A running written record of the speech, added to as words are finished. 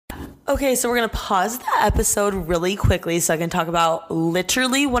Okay, so we're going to pause the episode really quickly so I can talk about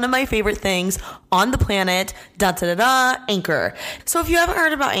literally one of my favorite things on the planet, Anchor. So if you haven't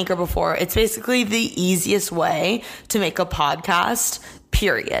heard about Anchor before, it's basically the easiest way to make a podcast,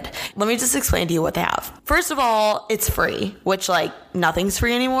 period. Let me just explain to you what they have. First of all, it's free, which nothing's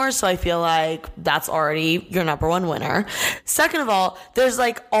free anymore. So I feel like that's already your number one winner. Second of all, there's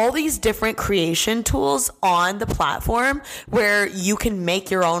all these different creation tools on the platform where you can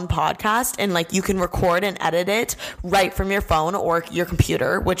make your own podcast and you can record and edit it right from your phone or your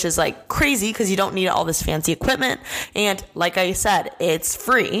computer, which is crazy because you don't need all this fancy equipment. And like I said, it's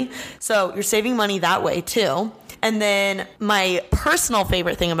free. So you're saving money that way too. And then my personal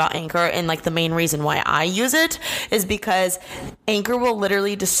favorite thing about Anchor and the main reason why I use it is because Anchor will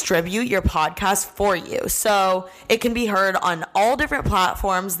literally distribute your podcast for you. So it can be heard on all different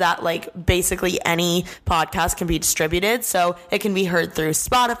platforms that basically any podcast can be distributed. So it can be heard through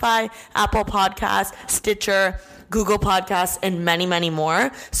Spotify, Apple Podcasts, Stitcher, Google Podcasts, and many, many more.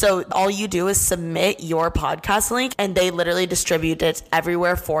 So all you do is submit your podcast link and they literally distribute it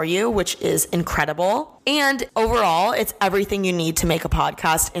everywhere for you, which is incredible. And overall, it's everything you need to make a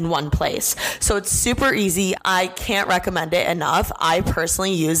podcast in one place. So it's super easy. I can't recommend it enough. I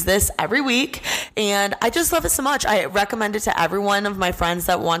personally use this every week and I just love it so much. I recommend it to every one of my friends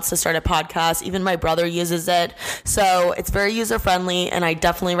that wants to start a podcast. Even my brother uses it. So it's very user friendly and I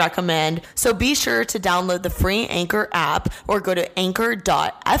definitely recommend. So be sure to download the free Anchor app or go to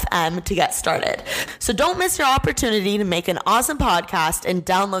anchor.fm to get started. So don't miss your opportunity to make an awesome podcast and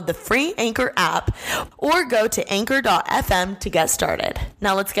download the free Anchor app or go to anchor.fm to get started.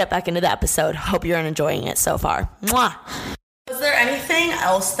 Now let's get back into the episode. Hope you're enjoying it so far. Mwah. Was there anything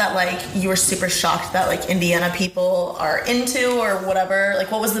else that you were super shocked that Indiana people are into or whatever?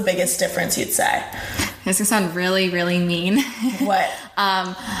 What was the biggest difference you'd say? This is gonna sound really, really mean. What?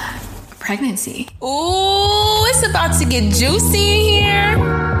 Pregnancy. Ooh, it's about to get juicy in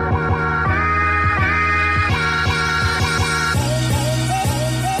here.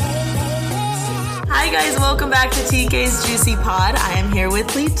 Hi guys, welcome back to TK's Juicy Pod. I am here with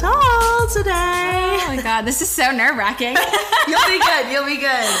Lital today. Oh my god, this is so nerve-wracking. You'll be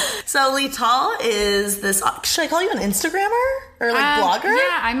good. So Lital is this, should I call you an Instagrammer? Or blogger?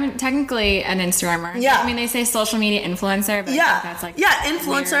 Yeah, I'm technically an Instagrammer. Yeah. I mean, they say social media influencer, but yeah. I think that's Yeah,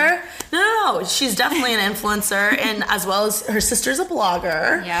 influencer. Weird. No, she's definitely an influencer, and as well as her sister's a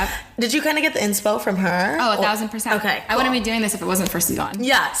blogger. Yep. Did you kind of get the inspo from her? Oh, 1,000%. Okay, cool. I wouldn't be doing this if it wasn't for Sivan.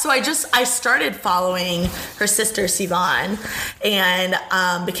 Yeah, so I started following her sister Sivan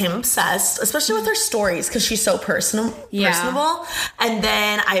and became obsessed, especially with her stories because she's so personable. And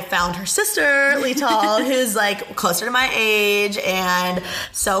then I found her sister Lital, who's closer to my age and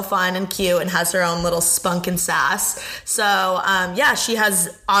so fun and cute and has her own little spunk and sass. So she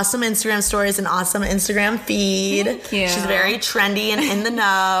has awesome Instagram stories and awesome Instagram feed. Thank you. She's very trendy and in the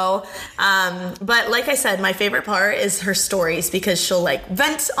know. But like I said, my favorite part is her stories because she'll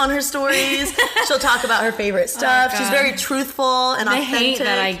vent on her stories. She'll talk about her favorite stuff. She's very truthful and authentic. The hate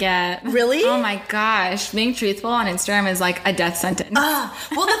that I get. Really? Oh my gosh. Being truthful on Instagram is a death sentence.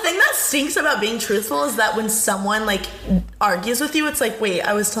 Well, the thing that stinks about being truthful is that when someone argues with you, it's wait,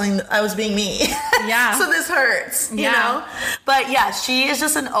 I was being me. Yeah. So this hurts, you know? But yeah, she is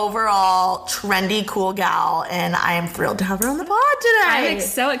just an overall trendy, cool gal, and I am thrilled to have her on the pod today. I'm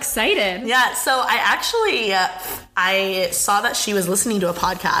so excited. Yeah, so I actually, I saw that she was listening to a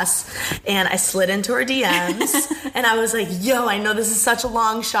podcast, and I slid into her DMs, and I was like, yo, I know this is such a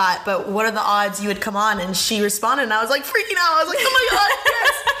long shot, but what are the odds you would come on? And she responded, and I was freaking out. I was oh my God,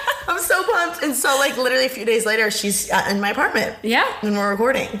 yes. I'm so pumped. And so literally a few days later, she's in my apartment. Yeah. And we're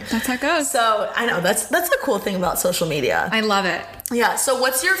recording. That's how it goes. So I know that's the cool thing about social media. I love it. Yeah. So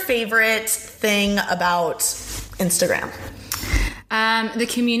what's your favorite thing about Instagram? The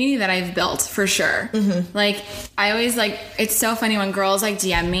community that I've built, for sure. Mm-hmm. I always it's so funny when girls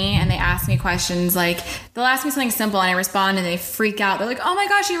DM me and they ask me questions. They'll ask me something simple and I respond and they freak out. They're oh my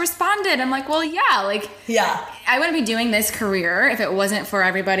gosh, you responded. I'm well, yeah. Yeah. I wouldn't be doing this career if it wasn't for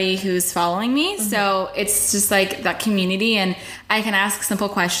everybody who's following me. Mm-hmm. So it's just that community, and I can ask simple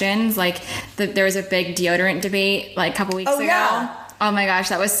questions. There was a big deodorant debate a couple weeks ago. Yeah. Oh my gosh,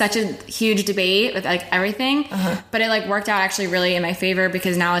 that was such a huge debate with everything. Uh-huh. But it worked out actually really in my favor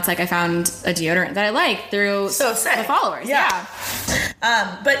because now it's I found a deodorant that I like through the followers. Yeah.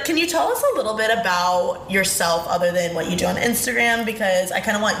 But can you tell us a little bit about yourself other than what you do on Instagram? Because I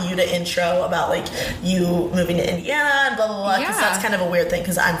kind of want you to intro about you moving to Indiana and blah, blah, blah. Because that's kind of a weird thing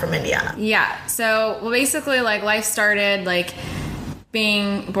because I'm from Indiana. Yeah. So basically life started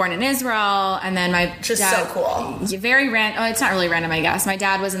being born in Israel, and then my Just dad, so cool. Very random. Oh, it's not really random, I guess. My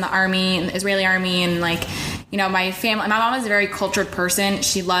dad was in the army, in the Israeli army, and like, you know, my mom is a very cultured person.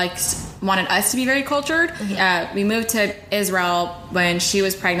 She wanted us to be very cultured. We moved to Israel when she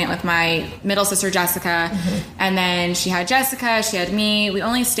was pregnant with my middle sister, Jessica, and then she had Jessica, she had me. We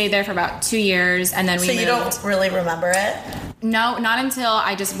only stayed there for about 2 years, and then we moved. So you don't really remember it? No, not until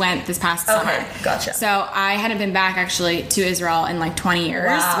I just went this past summer. Okay, gotcha. So I hadn't been back actually to Israel in like 20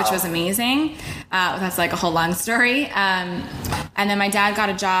 years, which was amazing. That's like a whole long story. And then my dad got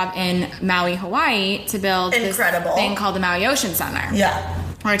a job in Maui, Hawaii to build this thing called the Maui Ocean Center. Yeah.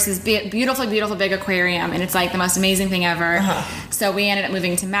 Where it's this beautiful, beautiful big aquarium, and it's like the most amazing thing ever. So we ended up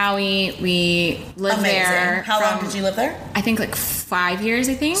moving to Maui. We lived there. How long did you live there? I think like 5 years,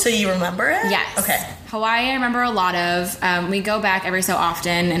 I think. So you remember it? Yes. Okay. Hawaii, I remember a lot of. We go back every so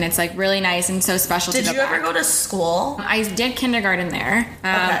often, and it's like really nice and so special to go back. Did you ever go to school? I did kindergarten there.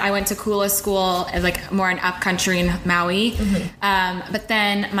 I went to Kula School, like more an upcountry in Maui. But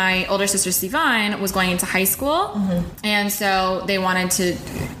then my older sister, Sivan, was going into high school, and so they wanted to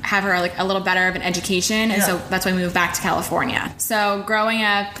have her like a little better of an education, and so that's why we moved back to California. So growing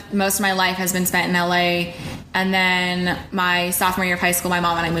up, most of my life has been spent in LA, and then my sophomore year of high school, my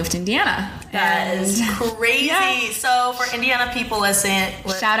mom and I moved to Indiana. That is crazy. Yeah. So for Indiana people listening,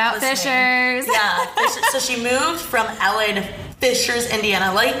 shout out Fishers. Yeah, Fishers. So she moved from LA to Fishers,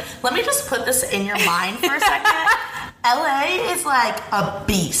 Indiana. Like, let me just put this in your mind for a second. LA is like a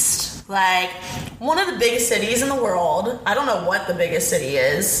beast. Like, one of the biggest cities in the world. I don't know what the biggest city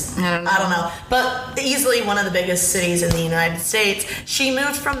is. I don't know. But easily one of the biggest cities in the United States. She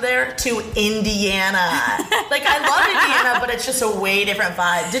moved from there to Indiana. Like, I love Indiana, but it's just a way different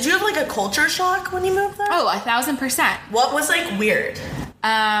vibe. Did you have, like, a culture shock when you moved there? Oh, 1,000%. What was, like, weird?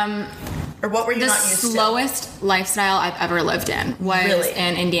 Or what were you not used to? The slowest lifestyle I've ever lived in was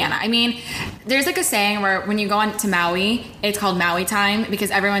in Indiana. I mean, there's like a saying where when you go on to Maui, it's called Maui time because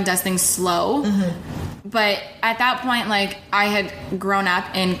everyone does things slow. But at that point, like, I had grown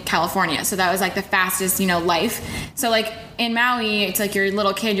up in California, so that was like the fastest, you know, life. So like in Maui, it's like you're a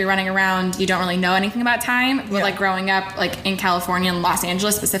little kid, you're running around, you don't really know anything about time. But like growing up, like in California and Los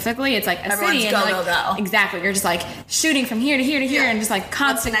Angeles specifically, it's like everyone's city, and go. Exactly, you're just like shooting from here to here to here, and just like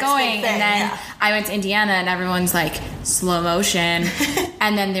constant going. And then I went to Indiana, and everyone's like slow motion,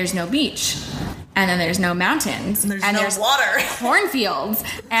 and then there's no beach. And then there's no mountains. And there's no water. Cornfields.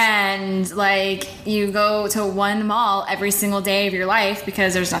 And, like, you go to one mall every single day of your life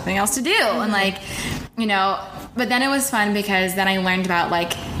because there's nothing else to do. And, like, you know, but then it was fun because then I learned about,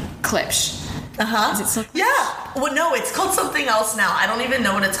 like, Klipsch. Is it still Klipsch? Yeah. Well, no, it's called something else now. I don't even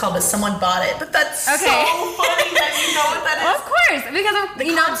know what it's called, but someone bought it. But that's so funny that you know what that is. Well, of course, because of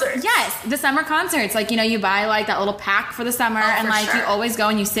the concerts. Yes, the summer concerts. Like, you know, you buy like that little pack for the summer, and like you always go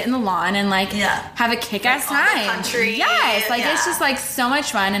and you sit in the lawn and like have a kick-ass time. The country. Yes, like it's just like so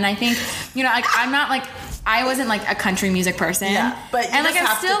much fun. And I think, you know, like I'm not like I wasn't like a country music person. Yeah, but and like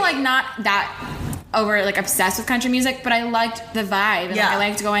I'm still like not that over like obsessed with country music, but I liked the vibe, and like I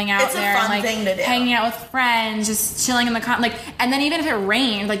liked going out there and like hanging out with friends, just chilling in the like. And then even if it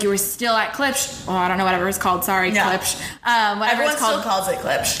rained, like you were still at Klipsch. Oh, I don't know whatever it's called. Sorry, Klipsch. Whatever Everyone it's called. still calls it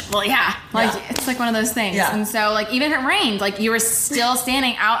Klipsch. Well, like it's like one of those things. And so like even if it rained, like you were still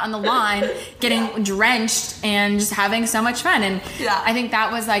standing out on the lawn, getting drenched and just having so much fun. And I think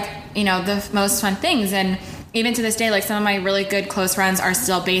that was like, you know, the most fun things. And even to this day, like some of my really good close friends are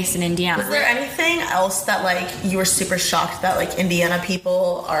still based in Indiana. Was there anything else that like you were super shocked that like Indiana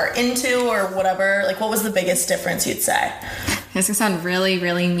people are into or whatever? Like what was the biggest difference you'd say? This can sound really,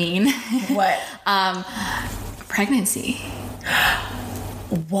 really mean. What? Pregnancy.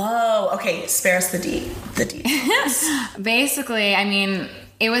 Whoa. Okay, spare us the details. Basically, I mean,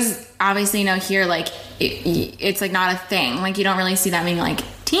 it was obviously, you know, here like it's like not a thing. Like you don't really see that many like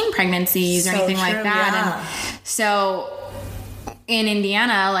teen pregnancies or anything like that. And so in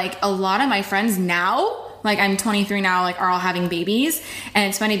Indiana, like a lot of my friends now, like I'm 23 now, like are all having babies. And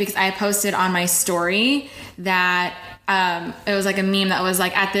it's funny because I posted on my story that it was like a meme that was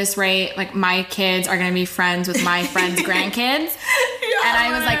like, at this rate, like my kids are going to be friends with my friends' grandkids. And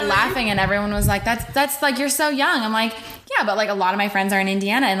I was like laughing, and everyone was like, that's like, you're so young. I'm like, yeah, but like a lot of my friends are in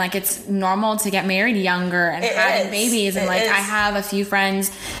Indiana, and like it's normal to get married younger and having babies. And like I have a few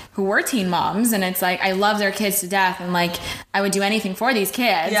friends who were teen moms, and it's like I love their kids to death, and like I would do anything for these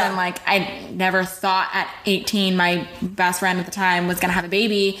kids. And like I never thought at 18 my best friend at the time was gonna have a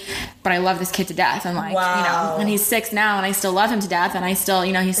baby, but I love this kid to death. And like, you know, and he's 6 now, and I still love him to death, and I still,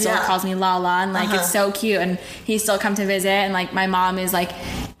 you know, he still calls me Lala, and like it's so cute, and he still come to visit, and like my mom is like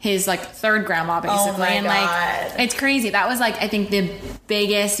his like third grandma basically. And like it's crazy. That was like I think the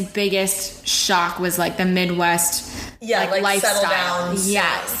biggest shock was like the Midwest like lifestyle. Settle down.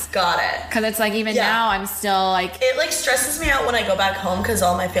 Yes, got it. Because it's like even now I'm still like it like stresses me out when I go back home because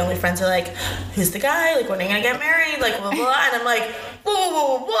all my family friends are like, who's the guy, like when are you gonna get married, like blah blah, and I'm like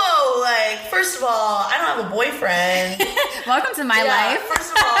whoa, like first of all I don't have a boyfriend. Welcome to my life.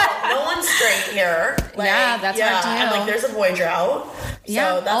 First of all, no one's straight here. Like, that's hard too. And like there's a boy drought. So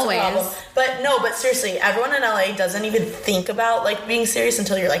that's always. a problem. But seriously, everyone in LA doesn't even think about like being serious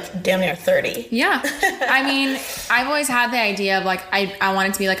until you're like damn near 30. Yeah. I mean, I've always had the idea of like I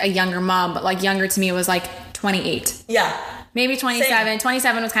wanted to be like a younger mom, but like younger to me was like 28. Yeah. Maybe 27. Same.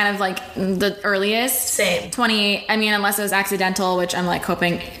 27 was kind of like the earliest. Same. 28, I mean, unless it was accidental, which I'm like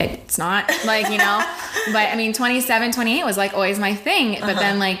hoping it's not, like, you know. But I mean, 27, 28 was like always my thing. But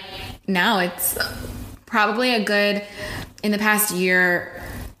then like now it's probably a good, in the past year,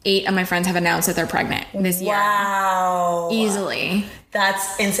 8 of my friends have announced that they're pregnant this year. Wow. Easily.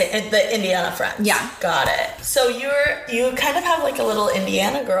 That's insane. The Indiana friends. Yeah. Got it. So you kind of have like a little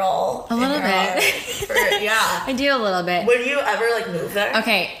Indiana girl. A little bit. I do a little bit. Would you ever like move there?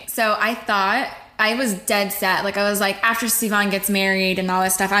 Okay. So I thought, I was dead set. Like I was like, after Sivan gets married and all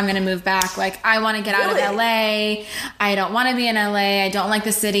this stuff, I'm going to move back. Like I want to get out of LA. I don't want to be in LA. I don't like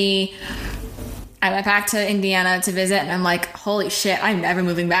the city. I went back to Indiana to visit, and I'm like, holy shit, I'm never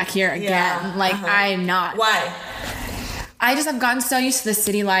moving back here again. Yeah, like, I'm not. Why? I just have gotten so used to the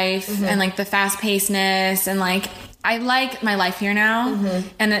city life and, like, the fast-pacedness, and, like, I like my life here now.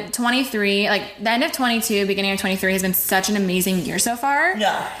 And at 23, like, the end of 22, beginning of 23 has been such an amazing year so far.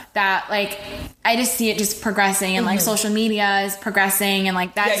 Yeah. That, like, I just see it just progressing, and, like, social media is progressing, and,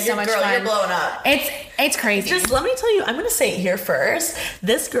 like, that's so much fun. You're blowing up. It's crazy. Just let me tell you, I'm going to say it here first.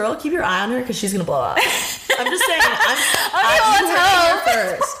 This girl, keep your eye on her because she's going to blow up. I'm just saying.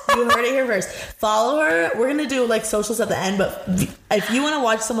 You heard it here first. Follow her. We're going to do, like, socials at the end, but if you want to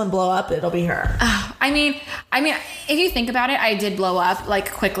watch someone blow up, it'll be her. I mean, if you think about it, I did blow up,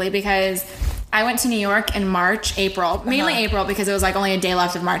 like, quickly because I went to New York in March, April, mainly April because it was like only a day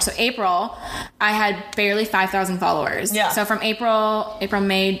left of March. So April, I had barely 5,000 followers. Yeah. So from April,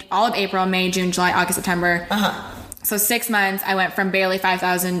 May, all of April, May, June, July, August, September. So 6 months, I went from barely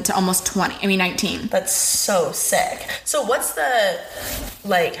 5,000 to almost 19. That's so sick. So what's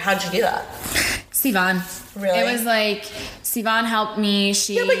how'd you do that? Sivan. Really? It was like, Sivan helped me.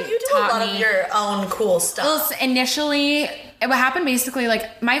 She but you do a lot of your own cool stuff. Well, initially, what happened basically,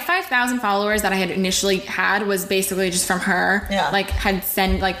 like, my 5,000 followers that I had initially had was basically just from her. Yeah. Like, had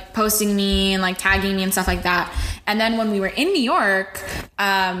sent, like, posting me and, like, tagging me and stuff like that. And then when we were in New York,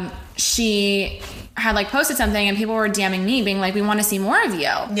 she had, like, posted something and people were DMing me being like, we want to see more of you.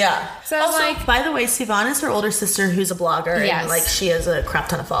 Yeah. So also, like, by the way, Sivan is her older sister who's a blogger. Yes. And, like, she has a crap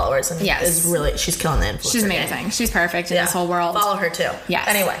ton of followers and she's killing the influencer. She's amazing. She's perfect in this whole world. Follow her too. Yes.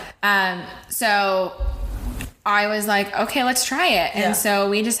 Anyway. So I was like, okay, let's try it. And so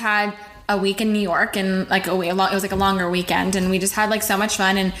we just had a week in New York and like it was like a longer weekend and we just had like so much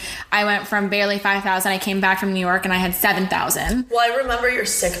fun. And I went from barely 5,000. I came back from New York and I had 7,000. Well, I remember your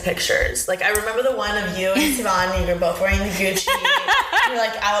sick pictures. Like I remember the one of you and Sivan and you're both wearing the Gucci. You're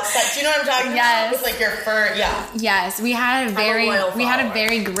like outside. Do you know what I'm talking about? With like your fur. Yeah. Yes. We had a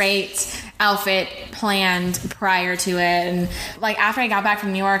very great outfit planned prior to it, and like after I got back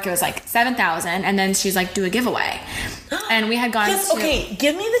from New York it was like 7,000 and then she's like, do a giveaway. And we had gone okay,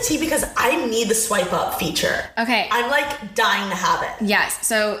 give me the tea because I need the swipe up feature. Okay. I'm like dying to have it. Yes.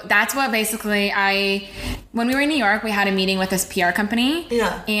 So that's what basically when we were in New York, we had a meeting with this PR company.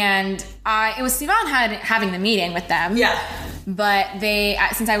 Yeah. And it was Sivan having the meeting with them. Yeah. But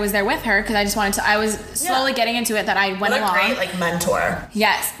since I was there with her, because I was slowly getting into it that I went along. What a great, like, mentor.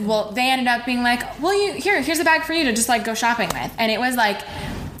 Yes. Well, they ended up being like, well, here's a bag for you to just, like, go shopping with. And it was, like,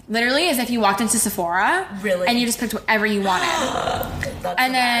 literally as if you walked into Sephora. Really? And you just picked whatever you wanted.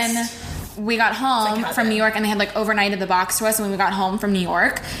 And then we got home from New York, and they had, like, overnighted the box to us. And when we got home from New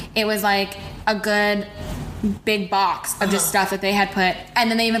York, it was, like, a good big box of just stuff that they had put, and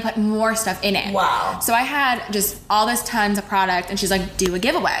then they even put more stuff in it. Wow. So I had just all this tons of product, and she's like, do a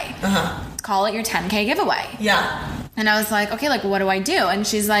giveaway. Call it your 10K giveaway. Yeah. And I was like, okay, like, what do I do? And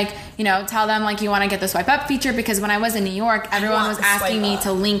she's like, you know, tell them, like, you want to get the swipe up feature, because when I was in New York, everyone was asking me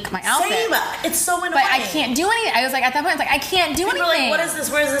to link my outfit. Same. It's so annoying. But I can't do anything. I was like, at that point, I was like, I can't do anything. Like, what is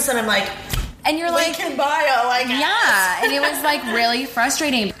this? Where is this? And I'm like, and you're link like, in bio, I guess. Yeah. And it was like really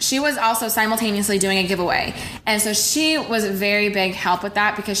frustrating. She was also simultaneously doing a giveaway. And so she was a very big help with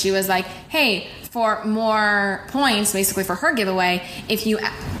that, because she was like, hey, for more points, basically for her giveaway, if you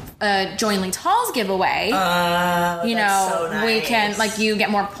join Lital's giveaway, you know, so nice. we can, like, you get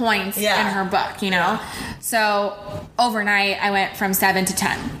more points in her book, you know? Yeah. So overnight, I went from 7 to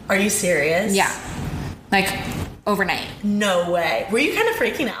 10. Are you serious? Yeah. Like, overnight. No way. Were you kind of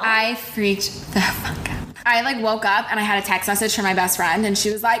freaking out? I freaked the fuck out. I, like, woke up and I had a text message from my best friend, and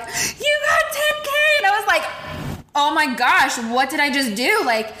she was like, you got 10K! And I was like, oh my gosh, what did I just do?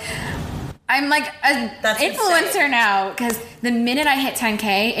 Like, I'm like an influencer now, because the minute I hit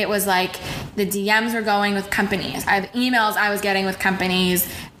 10K, it was like the DMs were going with companies. I have emails I was getting with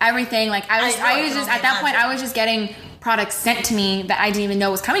companies, everything. Like, I was just at that point, I was just getting products sent to me that I didn't even know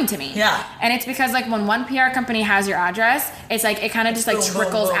was coming to me. Yeah. And it's because, like, when one PR company has your address, it's like, it kind of just like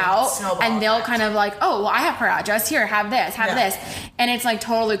trickles out, snowball, and they'll kind of like, oh, well, I have her address here, have this, this. And it's like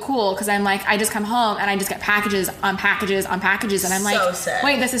totally cool, because I'm like, I just come home and I just get packages on packages on packages, and I'm like, sick.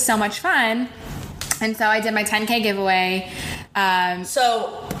 Wait, this is so much fun. And so I did my 10K giveaway.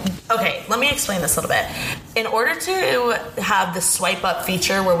 Okay, let me explain this a little bit. In order to have the swipe up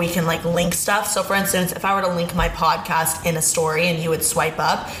feature where we can, like, link stuff, so for instance, if I were to link my podcast in a story and you would swipe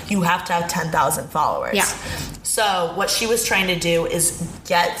up, you have to have 10,000 followers. Yeah. So what she was trying to do is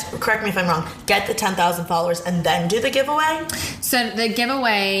correct me if I'm wrong, get the 10,000 followers and then do the giveaway? So the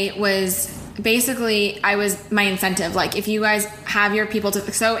giveaway was basically, my incentive. Like, if you guys have your people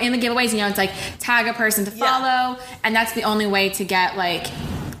so in the giveaways, you know, it's like tag a person to follow, and that's the only way to get, like,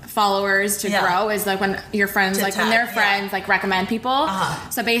 followers to grow, is like when your friends, like, when their friends like recommend people.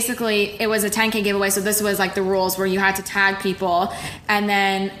 So basically it was a 10K giveaway. So this was like the rules where you had to tag people, and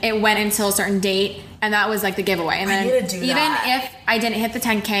then it went until a certain date, and that was like the giveaway. And then even if I didn't hit the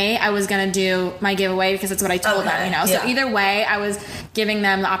 10K, I was gonna do my giveaway, because that's what I told them, you know. So either way, I was giving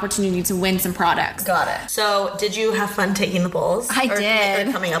them the opportunity to win some products. Got it. So did you have fun taking the polls? I did.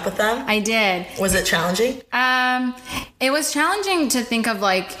 Or coming up with them? I did. Was it challenging? It was challenging to think of,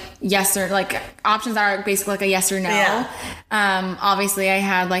 like, yes or, like, options that are basically like a yes or no. Yeah. Obviously I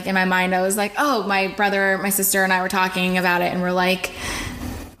had, like, in my mind, I was like, oh, my brother, my sister and I were talking about it, and we're like,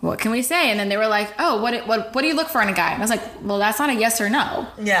 what can we say? And then they were like, oh, what do you look for in a guy? And I was like, well, that's not a yes or no.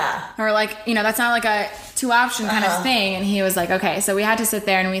 Yeah. Or, like, you know, that's not like a 2-option kind of thing. And he was like, okay. So we had to sit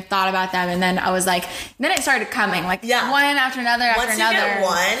there and we thought about them. And then I was like, then it started coming, like, one after another after Once another.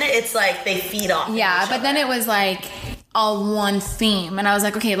 Once you get one, it's like they feed off each other. Then it was like all one theme, and I was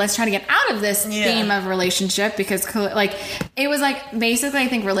like, okay, let's try to get out of this theme of relationship, because, like, it was like basically, I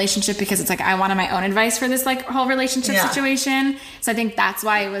think, relationship, because it's like I wanted my own advice for this, like, whole relationship situation. So I think that's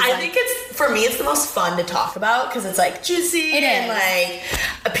why it was. I think it's, for me, it's the most fun to talk about, because it's like juicy. It is. Like,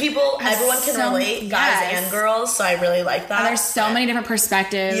 everyone can relate, guys and girls. So I really like that. And there's so many different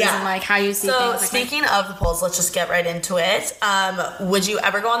perspectives and, like, how you see things. So speaking of the polls, let's just get right into it. Would you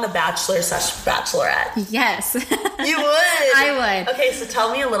ever go on The Bachelor/Bachelorette? Yes. You would? I would. Okay, so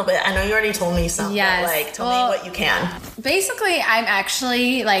tell me a little bit. I know you already told me some. Yes. But, like, tell me what you can. Basically, I'm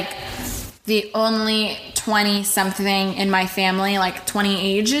actually, like, the only 20-something in my family, like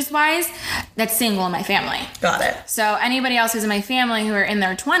 20 ages-wise, that's single in my family. Got it. So anybody else who's in my family who are in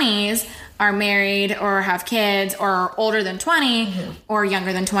their 20s are married or have kids or are older than 20 or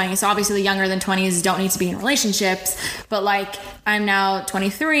younger than 20. So obviously the younger than 20s don't need to be in relationships. But, like, I'm now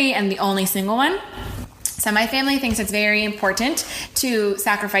 23 and the only single one. So my family thinks it's very important to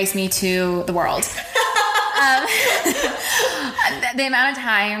sacrifice me to the world. The amount of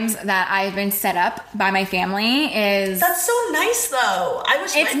times that I've been set up by my family is... That's so nice, though. I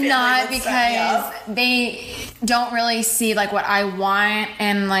wish it's my family not would set me up. because they don't really see, like, what I want,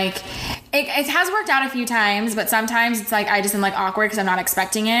 and, like, it has worked out a few times, but sometimes it's like I just am, like, awkward because I'm not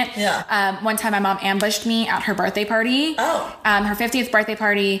expecting it. Yeah. One time my mom ambushed me at her birthday party. Oh. Her 50th birthday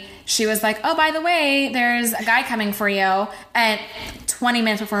party. She was like, oh, by the way, there's a guy coming for you. And 20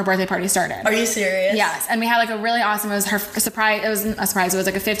 minutes before her birthday party started. Are you serious? Yes. And we had, like, a really awesome, it was her surprise. It wasn't a surprise. It was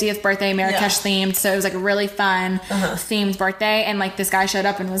like a 50th birthday, Marrakesh themed. So it was like a really fun themed birthday. And, like, this guy showed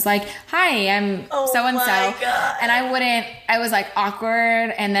up and was like, hi, I'm so-and-so. And I was, like,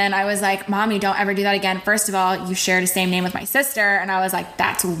 awkward. And then I was like, Mommy, don't ever do that again. First of all, you share the same name with my sister. And I was like,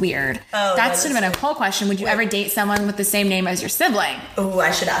 that's weird. Oh, that should have been a whole question. Would you ever date someone with the same name as your sibling? Oh,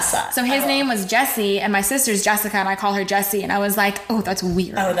 I should ask that. So his name was Jesse and my sister's Jessica and I call her Jessie. And I was like, oh, That's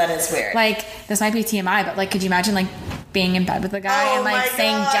weird. Oh, that is weird. Like, this might be TMI, but like, could you imagine like being in bed with a guy and like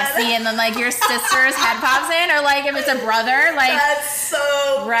saying Jesse, and then like your sister's head pops in, or like if it's a brother, like that's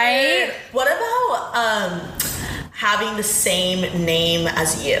so right. Weird. What about having the same name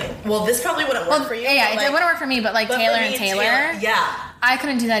as you? Well, this probably wouldn't work for you. Yeah, it wouldn't work for me, but like Taylor and Taylor. Yeah. I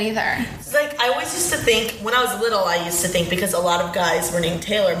couldn't do that either. It's like, I always used to think, when I was little, I used to think, because a lot of guys were named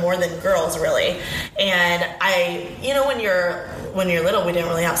Taylor more than girls, really. And when you're little, we didn't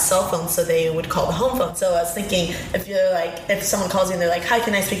really have cell phones, so they would call the home phone. So I was thinking, if someone calls you and they're like, hi,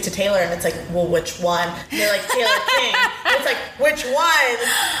 can I speak to Taylor? And it's like, well, which one? And they're like, Taylor King. And it's like, which one?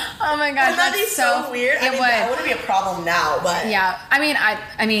 Oh my God, that's so weird. That wouldn't be a problem now, but. Yeah. I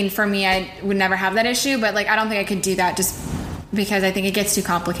mean, for me, I would never have that issue, but like, I don't think I could do that just because I think it gets too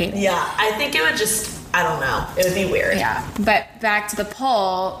complicated. Yeah, I think it would I don't know. It would be weird. Yeah. But back to the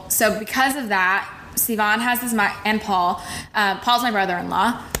poll. So because of that, Sivan has this, and Paul's my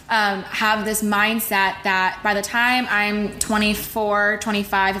brother-in-law, have this mindset that by the time I'm 24,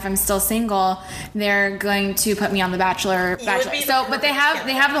 25, if I'm still single, they're going to put me on The Bachelor. But they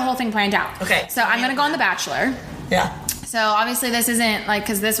have the whole thing planned out. Okay. So I'm going to go on The Bachelor. Yeah. So obviously this isn't like,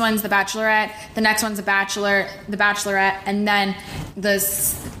 because this one's The Bachelorette, the next one's The Bachelor, The Bachelorette, and then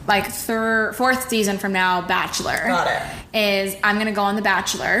this like fourth season from now, Bachelor. Got it. Is I'm going to go on The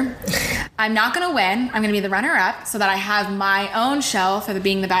Bachelor. I'm not going to win. I'm going to be the runner-up so that I have my own show for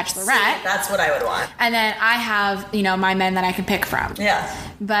being The Bachelorette. See, that's what I would want. And then I have, my men that I can pick from. Yeah.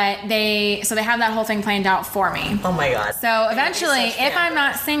 But they have that whole thing planned out for me. Oh my God. So eventually, if I'm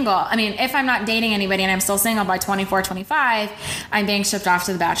not single, if I'm not dating anybody and I'm still single by 24, 25, I'm being shipped off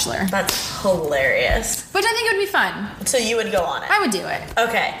to The Bachelor. That's hilarious. Which I think would be fun. So you would go on it? I would do it.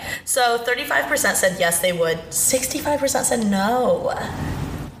 Okay. So 35% said yes, they would. 65% said no.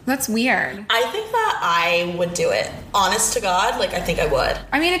 That's weird. I think that I would do it. Honest to God, I think I would.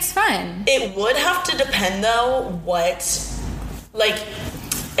 I mean, it's fun. It would have to depend, though,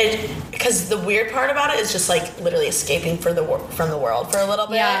 because the weird part about it is just literally escaping from the world for a little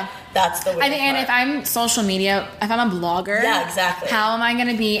bit. Yeah. That's the weird part. And if I'm social media, if I'm a blogger, yeah, exactly. How am I going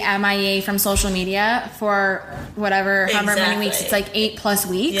to be MIA from social media for however many weeks? It's 8+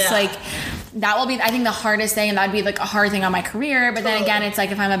 weeks. Yeah. That will be, I think, the hardest thing, and that'd be a hard thing on my career. But then again, it's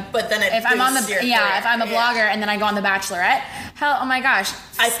if I'm a blogger and then I go on The Bachelorette, hell, oh my gosh,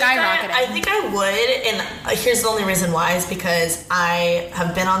 skyrocketing. I think I would, and here's the only reason why is because I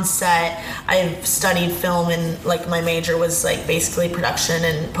have been on set. I've studied film, and my major was basically production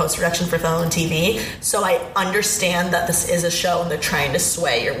and post-production for film and TV. So I understand that this is a show and they're trying to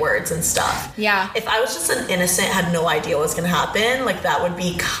sway your words and stuff. Yeah. If I was just an innocent, had no idea what was going to happen, that would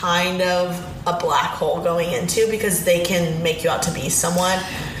be kind of a black hole going into, because they can make you out to be someone.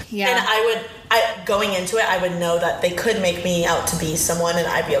 Yeah. And going into it, I would know that they could make me out to be someone, and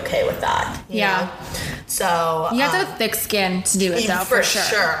I'd be okay with that. You know? So you have to have thick skin to do it, though, for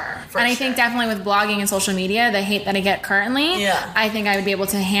sure. I think definitely with blogging and social media, the hate that I get currently, I think I would be able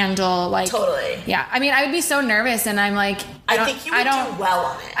to handle totally. Yeah, I mean, I would be so nervous, and I'm I think you would do well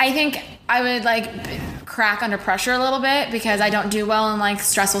on it. I think I would crack under pressure a little bit because I don't do well in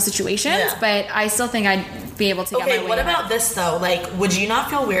stressful situations, but I still think I'd be able to get my way. Okay, what about this though? Would you not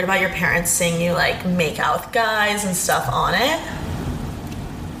feel weird about your parents seeing you make out with guys and stuff on it?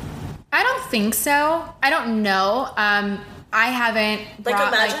 I don't think so. I don't know. I haven't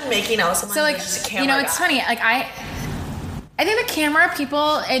imagine making out with someone who's just a camera guy. It's funny. I think the camera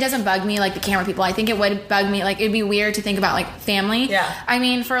people, it doesn't bug me the camera people. I think it would bug me. It'd be weird to think about family. Yeah. I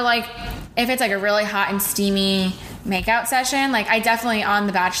mean, for if it's a really hot and steamy makeout session, I definitely on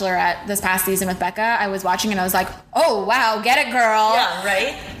The Bachelorette this past season with Becca, I was watching and I was like, oh wow, get it, girl. Yeah,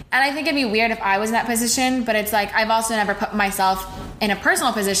 right. And I think it'd be weird if I was in that position, but it's I've also never put myself in a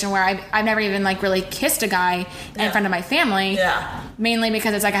personal position where I've never even really kissed a guy in front of my family. Yeah. Mainly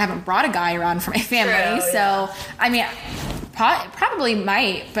because it's I haven't brought a guy around for my family. True, so I mean, probably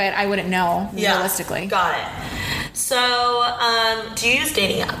might, but I wouldn't know realistically. Got it. So, do you use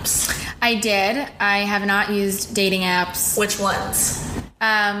dating apps? I did. I have not used dating apps. Which ones?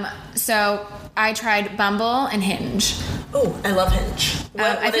 So I tried Bumble and Hinge. Oh, I love Hinge.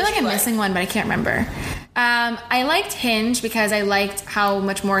 I feel I'm missing one, but I can't remember. I liked Hinge because I liked how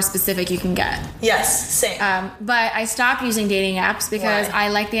much more specific you can get. Yes, same. But I stopped using dating apps because I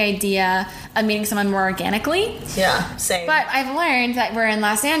like the idea of meeting someone more organically. Yeah, same. But I've learned that we're in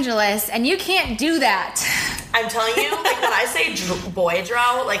Los Angeles and you can't do that. I'm telling you, when I say boy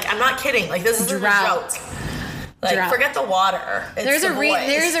drought, I'm not kidding. This is a joke. Forget the water. There's a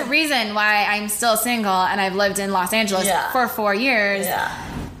reason why I'm still single and I've lived in Los Angeles for 4 years. Yeah.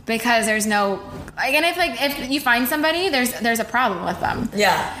 Because there's no Again, if you find somebody, there's a problem with them.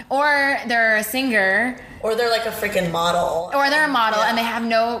 Yeah. Or they're a singer. Or they're like a freaking model. Or they're a model and they have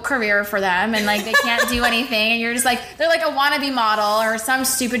no career for them and like they can't do anything and you're just like, they're like a wannabe model or some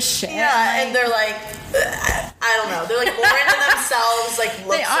stupid shit. Yeah, and they're like, I don't know. They're like more into themselves, like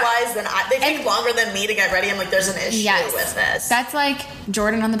looks-wise than they take longer than me to get ready. I'm like, there's an issue with this. That's like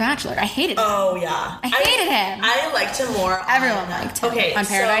Jordan on The Bachelor. I hated him. Oh, yeah. I hated him. I liked him more. Everyone liked him. Okay, on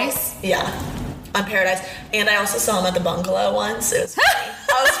Paradise? So, yeah. On Paradise. And I also saw him at the bungalow once. It was funny.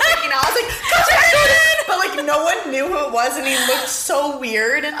 I was freaking out. I was like, Jordan! But like no one knew who it was and he looked so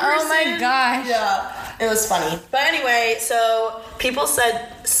weird in person. Oh my gosh. Yeah. It was funny. But anyway, so people said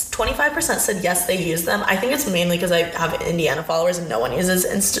 25% said yes, they use them. I think it's mainly because I have Indiana followers and no one uses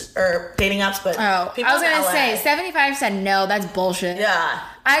or dating apps. But I was going to say 75 said no, that's bullshit. Yeah.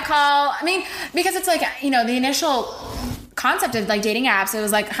 Because it's like, the initial concept of like dating apps, it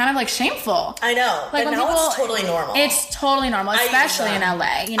was like kind of like shameful. I know. Like but now it's totally normal. It's totally normal, especially in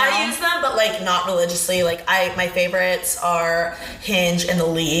LA. I use them, but like not religiously. Like my favorites are Hinge and The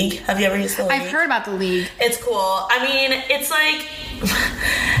League. Have you ever used The League? I've heard about The League. It's cool. I mean, it's like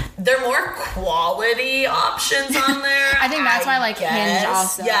they're more quality options on there. I think that's why I like Hinge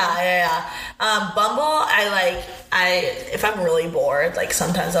also. Yeah. Bumble, if I'm really bored, like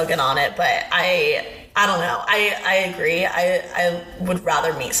sometimes I'll get on it, but I don't know. I agree. I would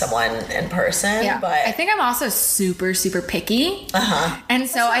rather meet someone in person. Yeah. But I think I'm also super, super picky. Uh-huh. And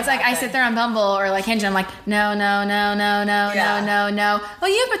so it's like I sit there on Bumble or like Hinge and I'm like, no. Oh,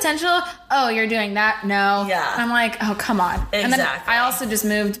 you have potential? Oh, you're doing that? No. Yeah. And I'm like, oh, come on. Exactly. And then I also just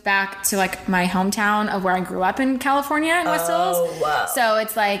moved back to like my hometown of where I grew up in California in West Hills. Oh, wow. So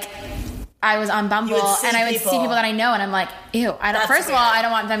it's like I was on Bumble and I would see people that I know and I'm like, ew. First of all, I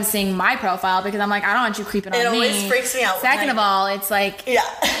don't want them seeing my profile because I'm like, I don't want you creeping on me. It always freaks me out. Second of all, it's like,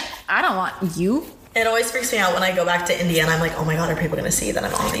 I don't want you. It always freaks me out when I go back to India and I'm like, oh my God, are people going to see that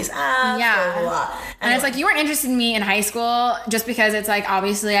I'm on these apps? Yeah. Blah, blah, blah. And it's like, you weren't interested in me in high school just because it's like,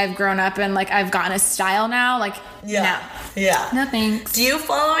 obviously I've grown up and like I've gotten a style now. Like, no. Yeah. No thanks. Do you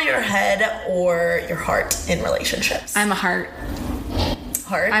follow your head or your heart in relationships? I'm a heart.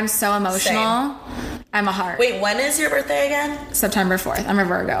 Heart? I'm so emotional. Same. I'm a heart. Wait, when is your birthday again? September 4th. I'm a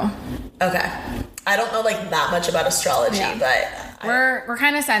Virgo. Okay. I don't know like that much about astrology, but we're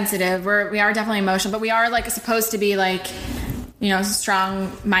kind of sensitive. We are definitely emotional, but we are like supposed to be like,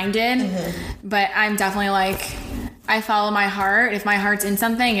 strong-minded. Mm-hmm. But I'm definitely like, I follow my heart. If my heart's in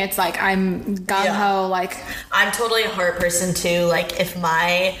something, it's like I'm gung-ho. Like I'm totally a heart person too. Like if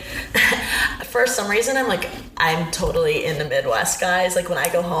for some reason I'm totally in the Midwest, guys. Like when I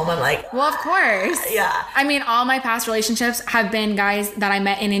go home, I'm like, well, of course. Yeah. I mean, all my past relationships have been guys that I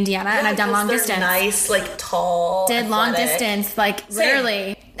met in Indiana, and I've done long distance. Nice, like tall. Did athletic. Long distance, like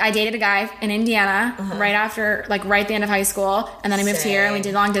literally. I dated a guy in Indiana right after, like right at the end of high school, and then I moved here and we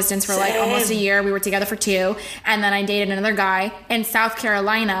did long distance for like almost a year. We were together for 2, and then I dated another guy in South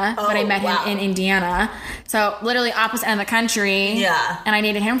Carolina, but I met him in Indiana. So literally opposite end of the country. Yeah. And I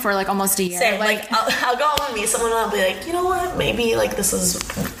dated him for like almost a year. Same. Like I'll go home and meet someone and I'll be like, you know what? Maybe like this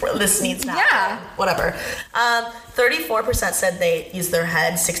needs to happen. Yeah. Whatever. 34% said they use their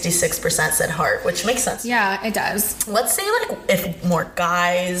head. 66% said heart, which makes sense. Yeah, it does. Let's say like if more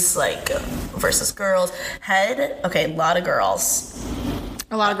guys like versus girls. Head. Okay, a lot of girls.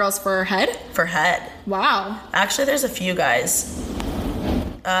 A lot of girls for head? For head. Wow. Actually, there's a few guys.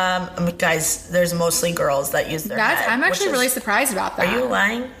 Guys, there's mostly girls that use their head. I'm actually really surprised about that. Are you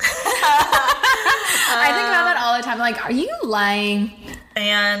lying? I think about that all the time. Like, are you lying?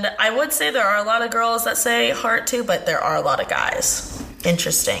 And I would say there are a lot of girls that say heart too, but there are a lot of guys.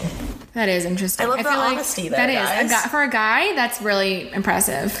 Interesting. That is interesting. I love the honesty there, guys. That is. For a guy, that's really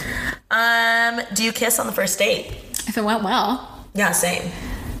impressive. Do you kiss on the first date? If it went well. Yeah, same.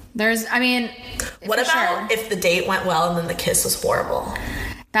 What about if the date went well and then the kiss was horrible?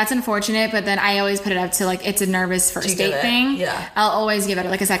 That's unfortunate, but then I always put it up to like, it's a nervous first date thing. Yeah. I'll always give it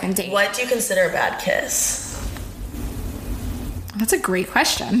like a second date. What do you consider a bad kiss? That's a great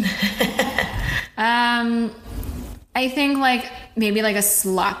question. I think like maybe like a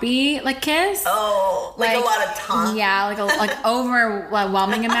sloppy like kiss. Oh, like a lot of tongue. Yeah, like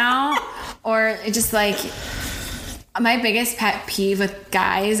overwhelming amount, or it just like. My biggest pet peeve with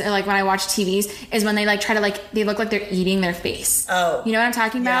guys, or like when I watch TVs, is when they like try to like, they look like they're eating their face. Oh. You know what I'm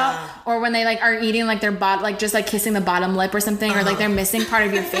talking about? Or when they like are eating like their like just like kissing the bottom lip or something, or like they're missing part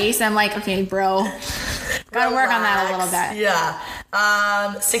of your face. I'm like, okay, bro, gotta work on that a little bit. Yeah.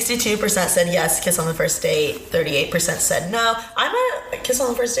 62% said yes, kiss on the first date. 38% said no. I'm a kiss on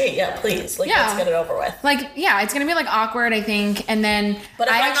the first date. Yeah, please. Like, let's get it over with. Like, yeah, it's gonna be like awkward, I think. And then, but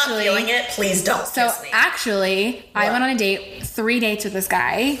if I'm not feeling it, please don't kiss me. So actually, I went on a date, 3 dates with this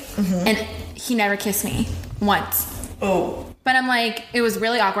guy, and he never kissed me once. Oh. But I'm like, it was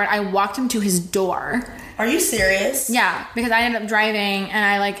really awkward. I walked him to his door. Are you serious? Yeah, because I ended up driving, and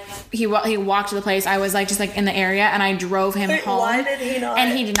I like he walked to the place. I was like just like in the area, and I drove him home. Why did he not?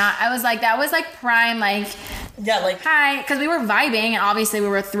 And he did not. I was like, that was like prime like. Yeah, like hi, because we were vibing, and obviously we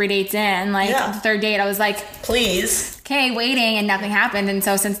were 3 dates in. Like the third date, I was like, please. Okay, waiting, and nothing happened. And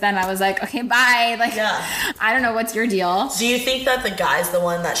so since then, I was like, okay, bye. Like, I don't know what's your deal. Do you think that the guy's the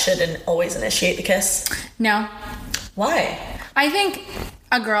one that should always initiate the kiss? No. Why? I think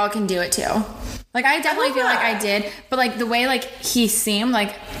a girl can do it too. Like, I definitely feel like I did, but like the way like he seemed,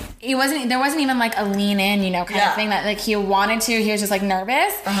 like there wasn't even like a lean in, kind of thing that like he wanted to. He was just like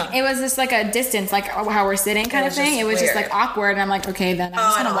nervous. It was just like a distance, like how we're sitting kind of thing. It was just like awkward, and I'm like, okay, then I'm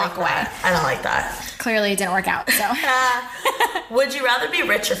just gonna walk away. I don't like that. Clearly, it didn't work out. So, would you rather be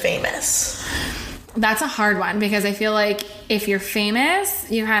rich or famous? That's a hard one because I feel like if you're famous,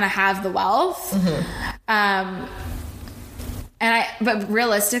 you kind of have the wealth. But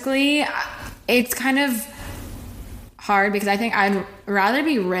realistically, it's kind of hard because I think I'd rather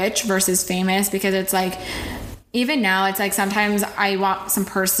be rich versus famous because it's like, even now, it's like sometimes I want some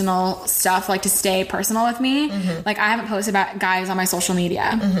personal stuff, like to stay personal with me. Like I haven't posted about guys on my social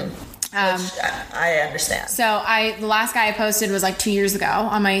media. Which I understand. So the last guy I posted was like 2 years ago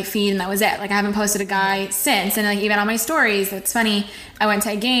on my feed, and that was it. Like I haven't posted a guy since, and like even on my stories, it's funny. I went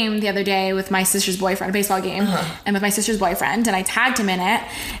to a game the other day with my sister's boyfriend, a baseball game, and with my sister's boyfriend, and I tagged him in it,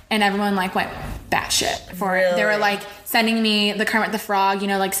 and everyone like went batshit for it. They were like sending me the Kermit the Frog,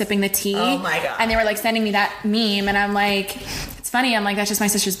 like sipping the tea. Oh my god! And they were like sending me that meme, and I'm like, it's funny. I'm like, that's just my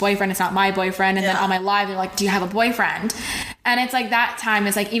sister's boyfriend. It's not my boyfriend. And then on my live, they're like, do you have a boyfriend? And it's like that time.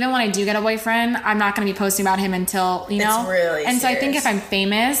 It's like, even when I do get a boyfriend, I'm not going to be posting about him until, It's really And serious. so I think if I'm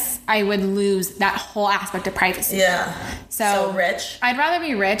famous, I would lose that whole aspect of privacy. Yeah. So rich? I'd rather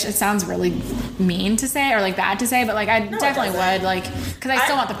be rich. It sounds really mean to say or like bad to say, but like I definitely would, like, because I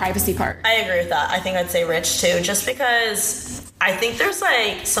still want the privacy part. I agree with that. I think I'd say rich too, just because I think there's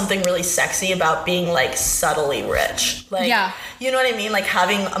like something really sexy about being like subtly rich. Like, you know what I mean? Like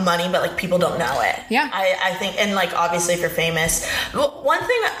having money, but like people don't know it. Yeah. I think, and like obviously if you're famous, one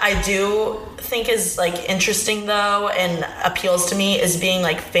thing I do think is like interesting though and appeals to me is being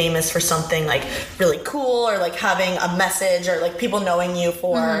like famous for something like really cool or like having a message or like people knowing you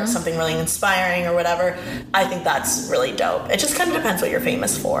for something really inspiring or whatever. I think that's really dope. It just kind of depends what you're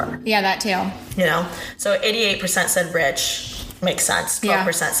famous for. Yeah, that too. So 88% said rich. Makes sense.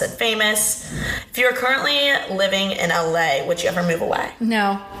 12% said famous. If you were currently living in LA, would you ever move away?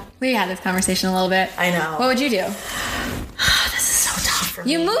 No. We had this conversation a little bit. I know. What would you do? This is so tough for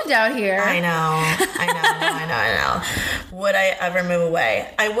me. You moved out here. I know. Would I ever move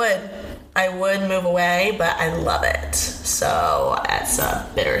away? I would move away, but I love it. So it's a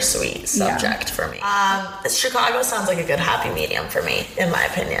bittersweet subject for me. Chicago sounds like a good happy medium for me, in my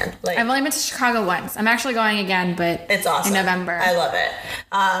opinion. Like, I've only been to Chicago once. I'm actually going again, but it's awesome. In November. I love it.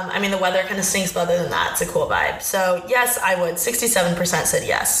 I mean, the weather kind of stinks, but other than that, it's a cool vibe. So yes, I would. 67% said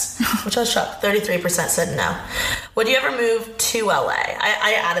yes, which I was shocked. 33% said no. Would you ever move to LA?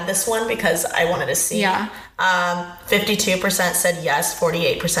 I added this one because I wanted to see. Yeah. 52% said yes,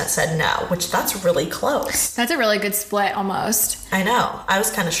 48% said no, which that's really close. That's a really good split almost. I know. I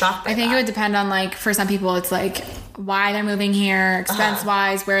was kind of shocked by I think that. it would depend on, like, for some people, it's like why they're moving here, expense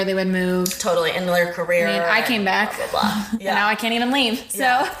wise, where they would move. Totally, in their career. I mean, I came back. Blah, blah, blah. And now I can't even leave.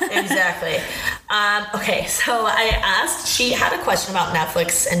 So exactly. Okay, so I asked, she had a question about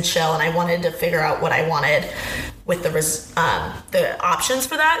Netflix and chill, and I wanted to figure out what I wanted with the options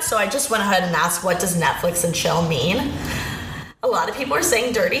for that. So I just went ahead and asked, what does Netflix and chill mean? A lot of people are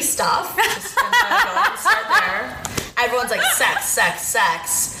saying dirty stuff. Just gonna go ahead and start there. Everyone's like, sex.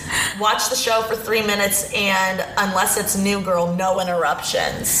 Watch the show for 3 minutes, and unless it's New Girl, no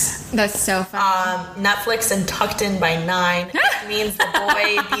interruptions. That's so fun. Netflix and tucked in by 9 means the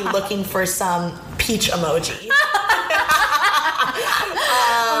boy be looking for some peach emoji.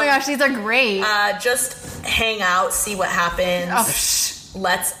 Oh my gosh, these are great. Just hang out, see what happens.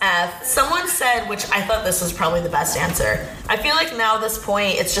 Let's F. Someone said, which I thought this was probably the best answer, I feel like now at this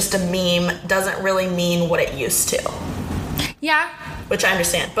point it's just a meme, doesn't really mean what it used to. Yeah. Which I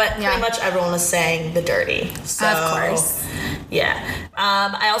understand, but pretty much everyone was saying the dirty. So, of course. Yeah.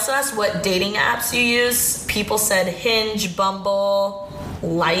 I also asked what dating apps you use. People said Hinge, Bumble,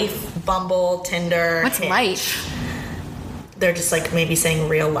 Life, Bumble, Tinder. What's Hinge. Life? they're just like maybe saying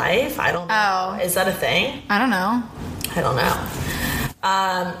real life. I don't know. Oh. Is that a thing? I don't know. I don't know.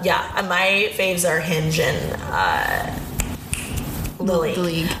 My faves are Hinge and Lily. The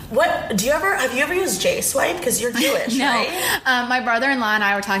League. Have you ever used J Swipe? Because you're Jewish, No. right? My brother-in-law and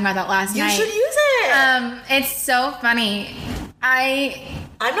I were talking about that last night. You should use it. It's so funny.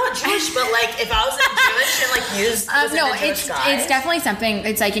 I'm not Jewish, but like if I wasn't Jewish and like used it's definitely something.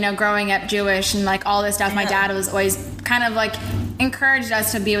 It's like, you know, growing up Jewish and like all this stuff. My dad was always kind of like encouraged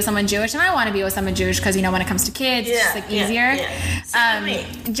us to be with someone Jewish, and I want to be with someone Jewish because, you know, when it comes to kids, it's just like easier.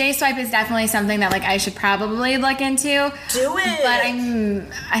 J Swipe is definitely something that like I should probably look into. Do it. But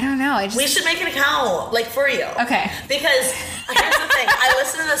I don't know. We should make an account like for you. Okay. Because here's the thing. I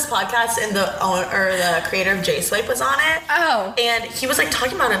listened to this podcast and the creator of J Swipe was on it. Oh. And he was like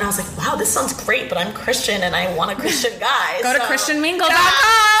talking about it, and I was like, wow, this sounds great, but I'm Christian and I want a Christian guy. Go to ChristianMingle.com.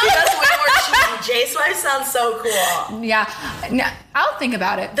 He does way more cheating. J Swipe sounds so cool. Yeah. No, I'll think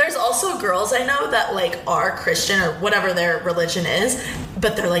about it. There's also girls I know that like are Christian or whatever their religion is,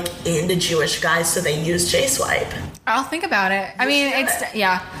 but they're like into Jewish guys, so they use J Swipe. I'll think about it. I mean,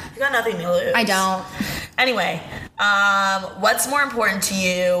 yeah. You got nothing to lose. I don't. Anyway, what's more important to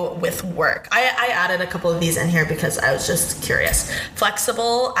you with work? I added a couple of these in here because I was just curious.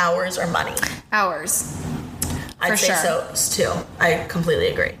 Flexible hours or money? Hours. I'd say so too. I completely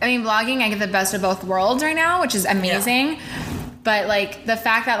agree. I mean, vlogging, I get the best of both worlds right now, which is amazing. Yeah. But like the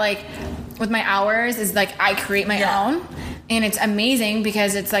fact that like with my hours is like I create my own, and it's amazing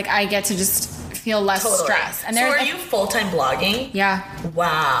because it's like I get to just feel less stress. And so are you full-time blogging? Yeah.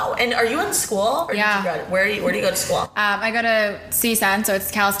 Wow. And are you in school? Or where do you go to school? I go to CSUN, so it's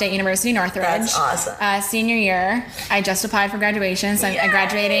Cal State University Northridge. That's awesome. Senior year. I just applied for graduation, so I'm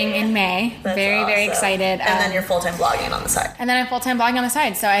graduating in May. That's very, very excited. And then you're full-time blogging on the side. And then I'm full-time blogging on the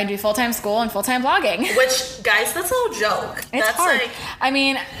side. So I do full-time school and full-time blogging. Which, guys, that's no joke. It's hard. I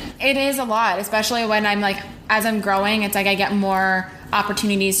mean, it is a lot, especially when I'm like, as I'm growing, it's like I get more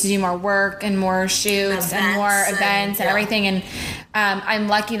opportunities to do more work and more shoots and more events and everything. And I'm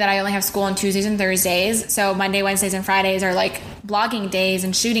lucky that I only have school on Tuesdays and Thursdays. So Monday, Wednesdays, and Fridays are like blogging days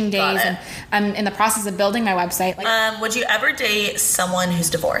and shooting days. And I'm in the process of building my website. Like, would you ever date someone who's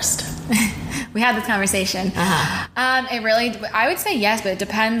divorced? We had this conversation. I would say yes, but it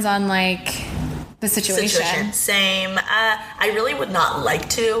depends on like the situation. Same. I really would not like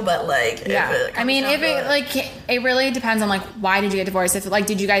to, but like, it really depends on like, why did you get divorced? If like,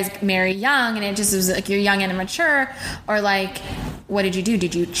 did you guys marry young and it just was like you're young and immature, or like, what did you do?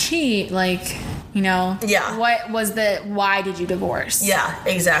 Did you cheat? Like, you know, what was why did you divorce? Yeah,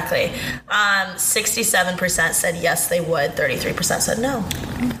 exactly. 67% said yes, they would. 33% said no.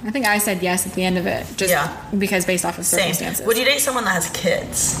 I think I said yes at the end of it, just because based off of circumstances. Same. Would you date someone that has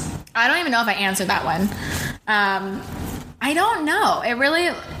kids? I don't even know if I answered that one. I don't know. It really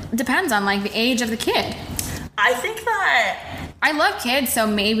depends on like the age of the kid. I think that I love kids, so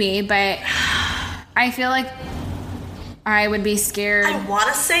maybe, but I feel like I would be scared. I want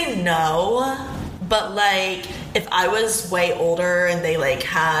to say no, but like if I was way older and they like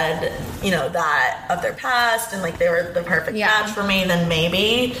had, you know, that of their past and like they were the perfect match for me, then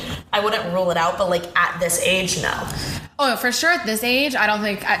maybe I wouldn't rule it out. But like at this age, no. Oh, for sure at this age, I don't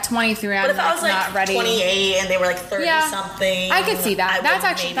think at 23 I'm like not ready. 28 and they were like 30 something. I could see that. That's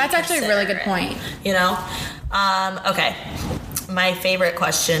actually a really good point. You know? Okay. My favorite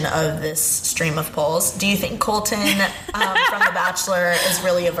question of this stream of polls. Do you think Colton from The Bachelor is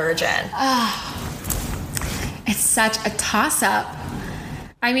really a virgin? It's such a toss-up.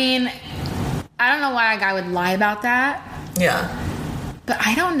 I mean, I don't know why a guy would lie about that. Yeah. But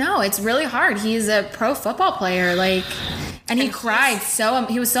I don't know. It's really hard. He's a pro football player, like, and he cried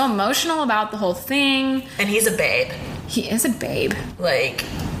he was so emotional about the whole thing. And he's a babe. He is a babe. Like,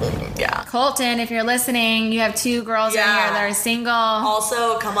 yeah. Colton, if you're listening, you have 2 girls in here that are single.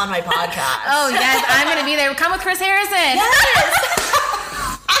 Also, come on my podcast. Oh, yes, I'm going to be there. Come with Chris Harrison. Yes!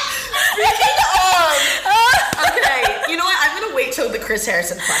 Okay, you know what? I'm going to wait till the Chris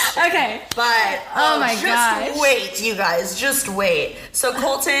Harrison question. Okay. But, oh my gosh. Just wait, you guys. Just wait. So,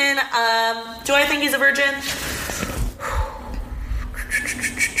 Colton, do I think he's a virgin?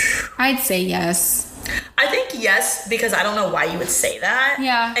 I'd say yes. I think yes, because I don't know why you would say that.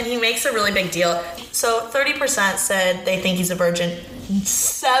 Yeah. And he makes a really big deal. So 30% said they think he's a virgin.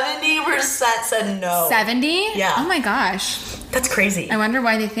 70% said no. 70? Yeah. Oh my gosh. That's crazy. I wonder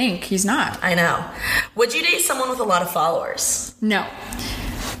why they think he's not. I know. Would you date someone with a lot of followers? No.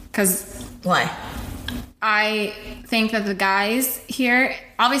 Because... Why? I think that the guys here,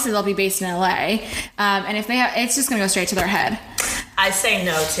 obviously they'll be based in LA, and if they have, it's just going to go straight to their head. I say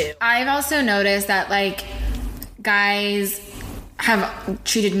no too. I've also noticed that like guys have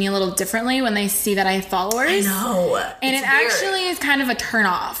treated me a little differently when they see that I have followers. I know. And it actually is kind of a turn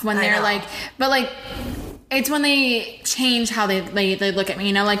off when they're like, but like, it's when they change how they look at me,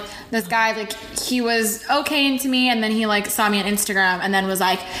 you know, like this guy, like he was okay into me, and then he like saw me on Instagram and then was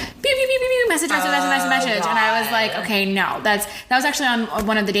like, beep, beep, beep, beep, beep, message. And I was like, okay, no, that was actually on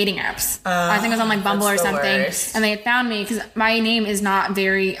one of the dating apps. I think it was on like Bumble or something. Worst. And they had found me because my name is not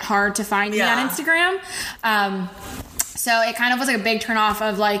very hard to find me on Instagram. So it kind of was like a big turn off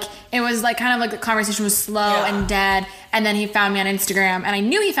of like, it was like kind of like the conversation was slow and dead. And then he found me on Instagram, and I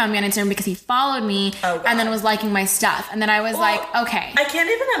knew he found me on Instagram because he followed me and then was liking my stuff. And then I was like, okay. I can't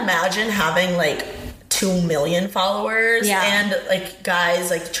even imagine having like 2 million followers and like guys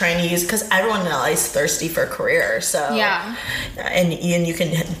like trying to use, because everyone now is thirsty for a career. So and you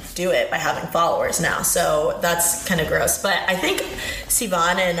can do it by having followers now. So that's kind of gross. But I think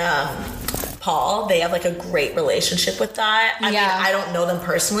Sivan and Paul, they have like a great relationship with that. I mean, I don't know them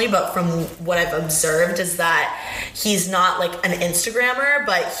personally, but from what I've observed is that he's not like an Instagrammer,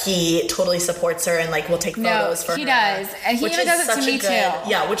 but he totally supports her and like will take photos for her. He does. And he even does it to me too.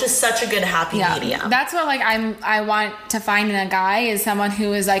 Yeah, which is such a good happy medium. That's what like I want to find in a guy, is someone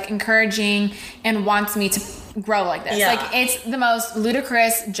who is like encouraging and wants me to grow like this. Like it's the most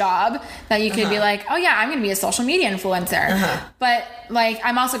ludicrous job that you could be like, oh yeah, I'm gonna be a social media influencer, but like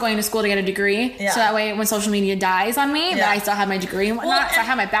I'm also going to school to get a degree, so that way when social media dies on me, that I still have my degree and whatnot. So I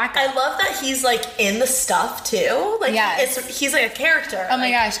have my backup. I love that he's like in the stuff too. Like he's like a character. Oh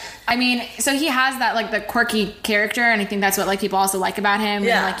my gosh. I mean, so he has that like the quirky character, and I think that's what like people also like about him.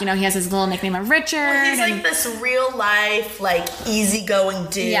 And like, you know, he has his little nickname of Richard. Well, he's like this real life, like easygoing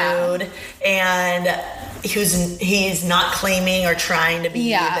dude, and he's not claiming or trying to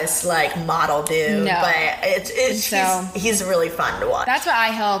be this like model dude, but he's really fun to watch. That's what I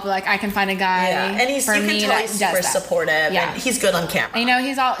hope. Like I can find a guy, and he's super supportive. And he's good on camera. And, you know,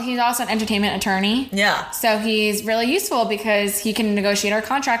 he's also an entertainment attorney. So he's really useful because he can negotiate our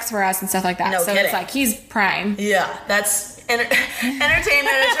contracts for us and stuff like that. So it's like he's prime. That's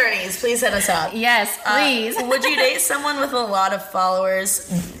entertainment attorneys. Please hit us up. Yes, please. Would you date someone with a lot of followers?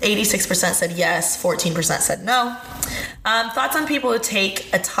 86% said yes. 14% said no. Thoughts on people who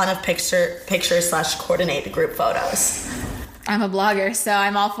take a ton of pictures / coordinate the group photos? I'm a blogger, so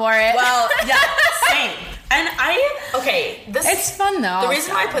I'm all for it. Well, yeah, same. And it's fun though. The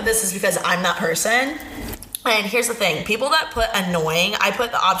reason why I put this is because I'm that person. And here's the thing. People that put annoying, I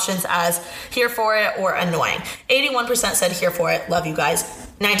put the options as here for it or annoying. 81% said here for it. Love you guys.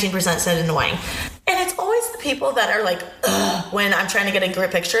 19% said annoying. And it's always the people that are like, ugh, when I'm trying to get a group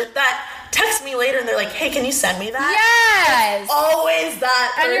picture, that text me later and they're like, hey, can you send me that? Yes. It's always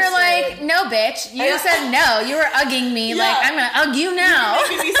that person. And you're like, no, bitch. You said no. You were ugging me. Like, I'm going to ugg you now. You're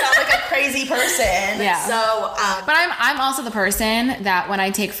making me sound like a crazy person. So, but I'm also the person that when I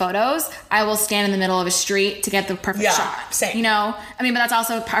take photos, I will stand in the middle of a street to get the perfect shot. Same. You know? I mean, but that's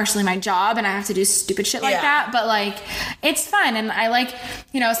also partially my job, and I have to do stupid shit like that. But, like, it's fun. And I like,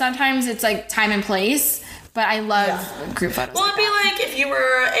 you know, sometimes it's like time and place. But I love group photos. Well, it'd be like if you were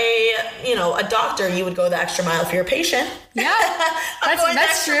a doctor, you would go the extra mile for your patient. Yeah,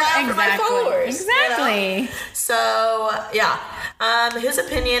 that's true. Exactly. You know? So whose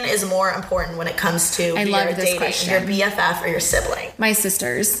opinion is more important when it comes to dating, question. Your BFF or your sibling? My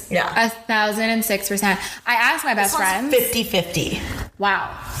sisters. Yeah, 1,006%. I asked my best friends. 50-50. Wow.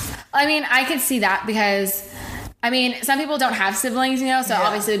 I mean, I could see that because. I mean, some people don't have siblings, you know, so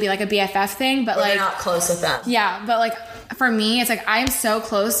obviously it would be like a BFF thing, but like... You're not close with them. Yeah, but like, for me, it's like, I am so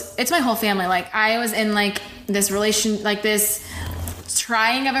close. It's my whole family. Like, I was in like this this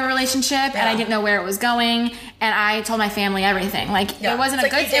trying of a relationship, and I didn't know where it was going, and I told my family everything. Like, it wasn't a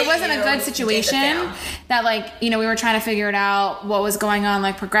good situation that like, you know, we were trying to figure it out, what was going on,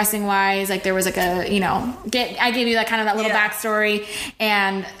 like progressing wise, like there was like a, you know, I gave you that kind of that little backstory,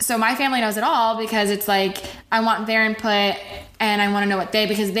 and so my family knows it all because it's like, I want their input, and I want to know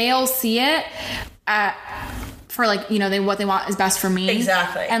because they'll see it for like, you know, what they want is best for me.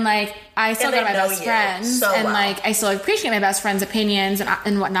 Exactly. And like, I still go to my best friends like, I still appreciate my best friends' opinions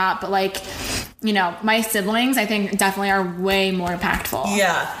and whatnot, but like, you know, my siblings, I think definitely are way more impactful.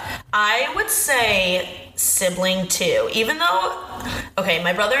 Yeah. I would say sibling too, even though,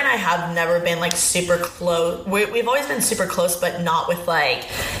 my brother and I have never been like super close. We've always been super close, but not with like,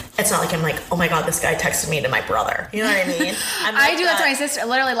 it's not like I'm like, oh my God, this guy texted me to my brother. You know what I mean? I do that to my sister.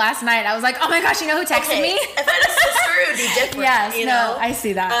 Literally last night, I was like, oh my gosh, you know who texted me? If I had a sister, it would be different. Yes, you know? I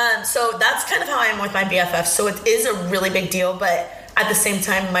see that. So that's kind of how I am with my BFF. So it is a really big deal, but at the same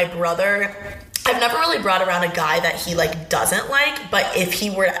time, my brother I've never really brought around a guy that he like doesn't like, but if he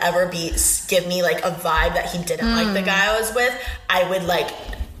were to ever give me like a vibe that he didn't like the guy I was with, I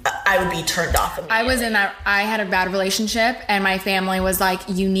would be turned off immediately. I had a bad relationship, and my family was like,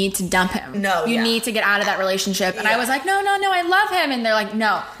 you need to dump him. You need to get out of that relationship. And I was like, no, I love him. And they're like,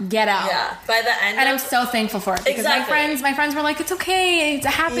 no, get out. Yeah. By the end, and I'm so thankful for it, because my friends were like, it's okay, it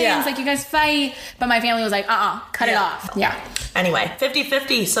happens, like you guys fight. But my family was like, cut it off. Yeah. Anyway,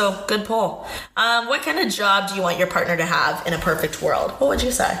 50-50, so good poll. What kind of job do you want your partner to have in a perfect world? What would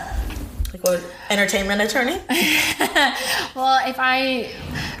you say? Like, what, entertainment attorney? Well,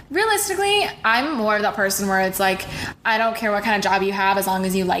 realistically, I'm more of that person where it's like, I don't care what kind of job you have as long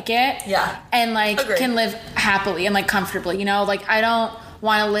as you like it. Yeah. And like, can live happily and like comfortably, you know? Like, I don't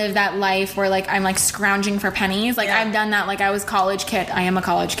want to live that life where like I'm like scrounging for pennies. Like, I've done that. Like, I was college kid. I am a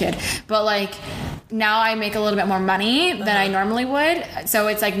college kid. But like, now I make a little bit more money than I normally would. So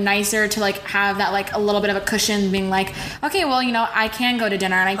it's like nicer to like have that like a little bit of a cushion, being like, okay, well, you know, I can go to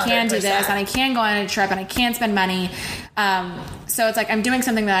dinner and I can 100%. Do this and I can go on a trip and I can spend money. So it's like I'm doing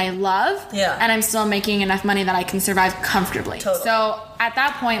something that I love, and I'm still making enough money that I can survive comfortably. Totally. So at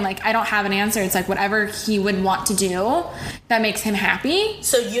that point, like, I don't have an answer. It's like whatever he would want to do that makes him happy.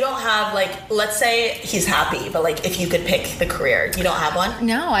 So you don't have, like, let's say he's happy, but like if you could pick the career, you don't have one?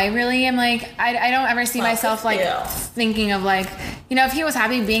 No, I really am like, I don't ever see myself like thinking of like, you know, if he was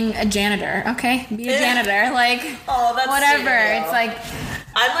happy being a janitor, okay, be a janitor, like, that's whatever. Sweet, it's like,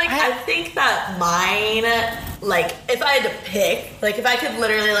 I'm like, I think that mine, like, if I had to pick, like, if I could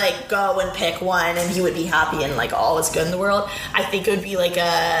literally, like, go and pick one and he would be happy and, like, all is good in the world, I think it would be, like,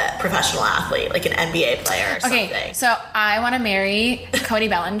 a professional athlete, like an NBA player or something. Okay, so I want to marry Cody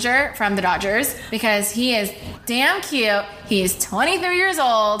Bellinger from the Dodgers because he is damn cute. He's 23 years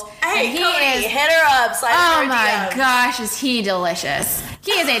old. Hey, and Cody, hit her up. Oh, my gosh, is he delicious.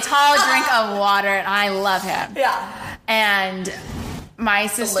 He is a tall drink of water, and I love him. Yeah. And my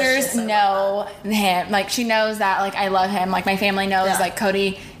sisters know him. Like, she knows that, like, I love him. Like, my family knows, like,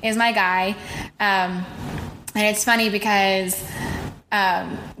 Cody is my guy. And it's funny because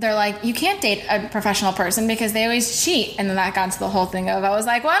they're like, you can't date a professional person because they always cheat. And then that got into the whole thing of, I was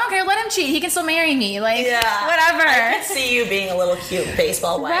like, well, I don't care. Let him cheat. He can still marry me. Like, whatever. I could see you being a little cute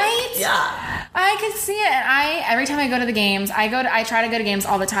baseball wife. Right? Yeah. I could see it. And every time I go to the games, I try to go to games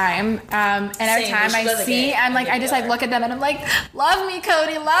all the time. And every time I see, I'm like, I just like look at them and I'm like, love me,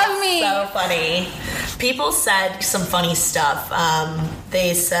 Cody, love me. So funny. People said some funny stuff.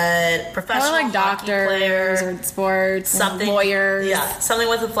 They said professional like doctors players, or sports, something, lawyers. Yeah, something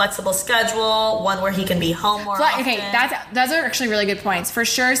with a flexible schedule, one where he can be home more often. Okay, those are actually really good points. For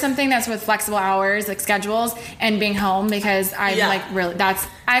sure, something that's with flexible hours, like schedules, and being home, because I'm like, really, I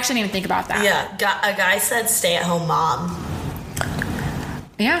actually didn't even think about that. Yeah, a guy said stay-at-home mom.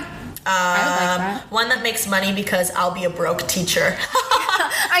 Yeah. I would like that. One that makes money because I'll be a broke teacher.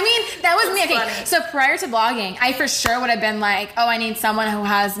 I mean, that was me. Okay, funny. So prior to blogging, I for sure would have been like, oh, I need someone who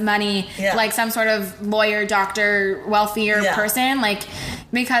has money, like some sort of lawyer, doctor, wealthier person, like,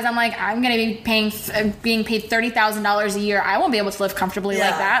 because I'm like, I'm going to be being paid $30,000 a year. I won't be able to live comfortably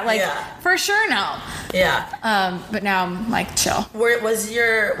like that. Like, for sure, no. Yeah. But now I'm like, chill. What was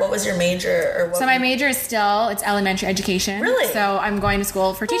your major? So my major is it's elementary education. Really? So I'm going to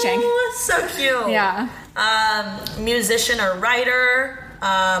school for teaching. Oh, so cute. Yeah. Musician or writer.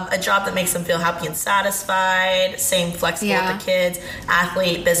 A job that makes them feel happy and satisfied. Same flexible with the kids.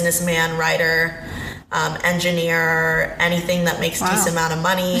 Athlete, businessman, writer, engineer, anything that makes decent amount of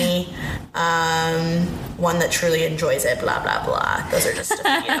money. One that truly enjoys it, blah, blah, blah. Those are just a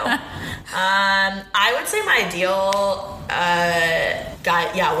few. I would say my ideal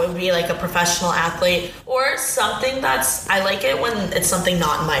guy, would be like a professional athlete or something I like it when it's something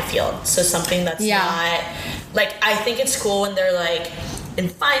not in my field. So something that's not, like, I think it's cool when they're like in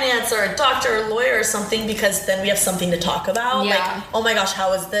finance or a doctor or lawyer or something, because then we have something to talk about. Like, oh my gosh,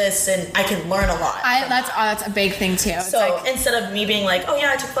 how is this? And I can learn a lot. That's a big thing too. So like, instead of me being like, oh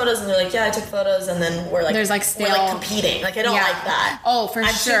yeah, I took photos, and they're like, yeah, I took photos, and then we're like, we're like competing. Like, I don't like that. Oh, for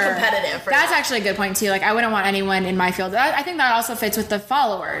sure. I'm too competitive. That's actually a good point too. Like, I wouldn't want anyone in my field. I think that also fits with the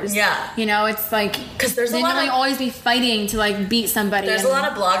followers. Yeah. You know, it's like, because there's they normally always be fighting to like beat somebody. There's a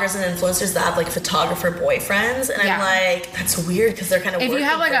lot of bloggers and influencers that have like photographer boyfriends, and I'm like, that's weird because they're kind of. If you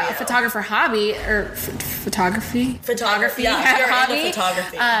have like a photographer hobby or photography, yeah, hobby, into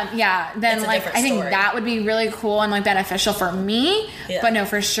photography, then like I think that would be really cool and like beneficial for me. Yeah. But no,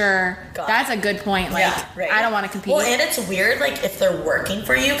 for sure, that's a good point. Like, I don't want to compete. Well, and it's weird, like if they're working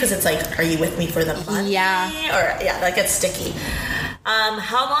for you, because it's like, are you with me for the money? Yeah, or that gets sticky.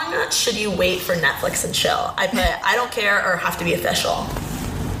 How long should you wait for Netflix and chill? I don't care or have to be official.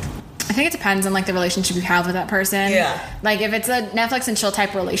 I think it depends on like the relationship you have with that person. Yeah. Like if it's a Netflix and chill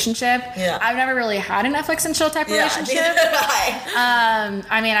type relationship, I've never really had a Netflix and chill type relationship.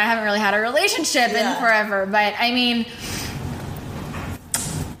 I mean, I haven't really had a relationship in forever, but I mean,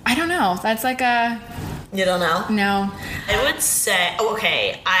 I don't know. That's like a... You don't know? No. I would say,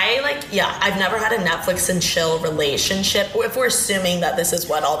 okay, I've never had a Netflix and chill relationship. If we're assuming that this is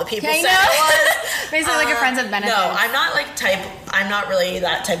what all the people said it was. Basically like your friends with benefits. No, I'm not really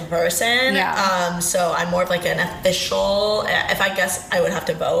that type of person. Yeah. So I'm more of like an official. If I guess I would have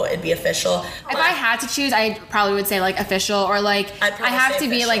to vote, it'd be official. If I had to choose, I probably would say like official, or like I have to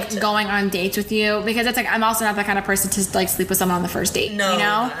be like going on dates with you, because it's like I'm also not that kind of person to like sleep with someone on the first date. No, you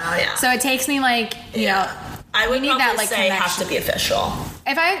know? No, yeah. So it takes me like, you know, I would need probably that, like, say it has connection. to be official.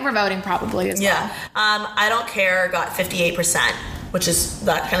 If I were voting, probably as well. I don't care got 58%, which is,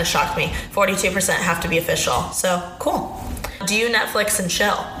 that kind of shocked me. 42% have to be official. So, cool. Do you Netflix and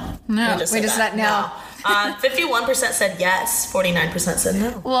chill? No. We just said no. 51% said yes, 49% said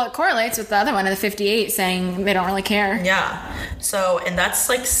no. Well, it correlates with the other one of the 58 saying they don't really care. Yeah. So, and that's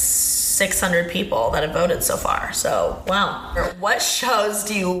like 600 people that have voted so far. So, wow. What shows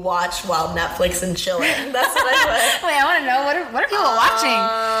do you watch while Netflix and chilling? That's what I put. Wait, I want to know, what are people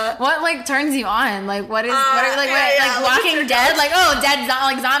watching? What like turns you on? Like what is like Walking Dead? Like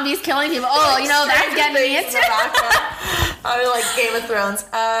like zombies killing people. Oh, you know, that's getting me into it. I like Game of Thrones.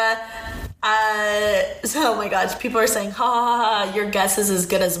 So, oh my gosh, people are saying, ha ha ha, your guess is as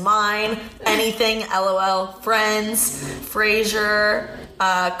good as mine. Anything, LOL. Friends, Frasier,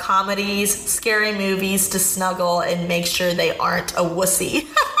 comedies, scary movies to snuggle and make sure they aren't a wussy.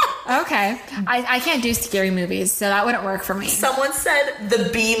 Okay. I can't do scary movies, so that wouldn't work for me. Someone said the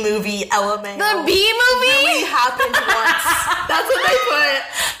B movie element. The B movie? Really happened once. That's what they put.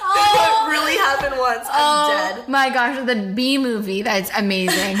 They put really happened once. I'm dead. My gosh, the B movie. That's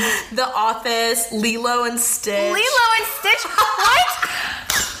amazing. The Office, Lilo and Stitch. Lilo and Stitch?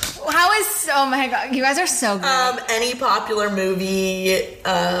 What? How is... Oh my god, you guys are so good. Any popular movie,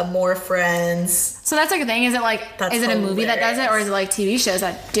 More Friends. So that's like a thing. Is it like... Is it a movie that does it, or is it like TV shows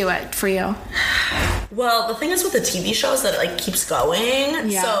that do it for you? Well, the thing is with the TV shows that it like keeps going.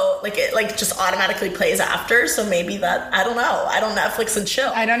 Yeah. So like it like just automatically plays after. So maybe that, I don't know. I don't Netflix and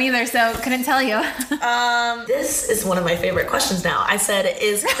chill. I don't either, so couldn't tell you. This is one of my favorite questions now. I said,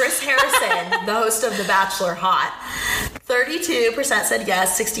 is Chris Harrison, the host of The Bachelor, hot? 32% said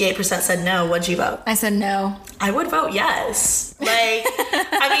yes, 68% said no. What'd you vote? I said no. I would vote yes. Like,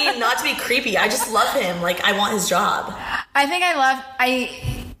 I mean, not to be creepy. I just love him. Like, I want his job. I think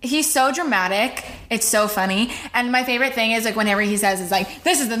he's so dramatic. It's so funny. And my favorite thing is like whenever he says is like,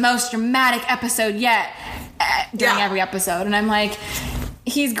 this is the most dramatic episode yet during every episode. And I'm like,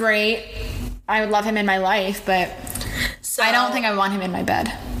 he's great. I would love him in my life, but I don't think I want him in my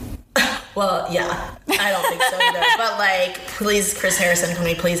bed. Well, yeah, I don't think so either. But like, please, Chris Harrison, can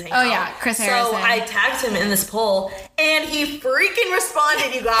we please hang out? Oh yeah, Chris Harrison. So I tagged him in this poll, and he freaking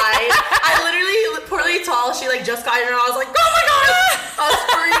responded, you guys. I literally, poor Lital, she like just got here, and I was like, oh my god, I was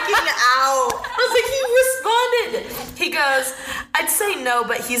freaking out. I was like, he responded. He goes, I'd say no,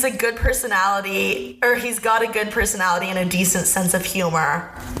 but he's a good personality, or he's got a good personality and a decent sense of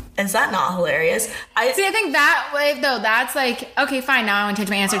humor. Is that not hilarious? I think that way, though, that's like, okay, fine, now I want to change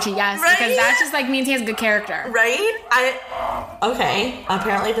my answer to yes, right? Because that just like means he has good character. Right? Okay,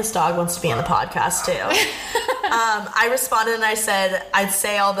 apparently this dog wants to be on the podcast too. I responded and I said, I'd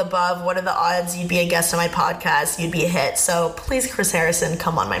say all the above. What are the odds you'd be a guest on my podcast? You'd be a hit. So please, Chris Harrison,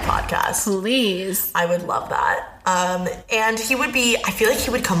 come on my podcast. Please. I would love that. And he would be, I feel like he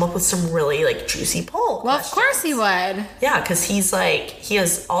would come up with some really like juicy poll questions. Of course he would. Yeah, because he's like, he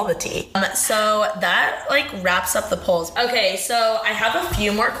has all the tea. So that like wraps up the polls. Okay, so I have a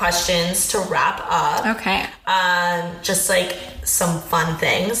few more questions to wrap up. Okay. Just like some fun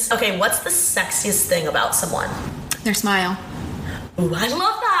things. Okay, what's the sexiest thing about someone? Their smile. Ooh, I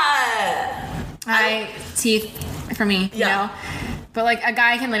love that. Teeth for me, you know? But like a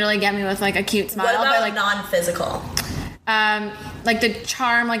guy can literally get me with like a cute smile. What about but like non-physical? Like the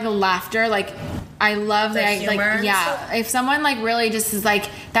charm, like the laughter, like I love the that. Humor like yeah, if someone like really just is like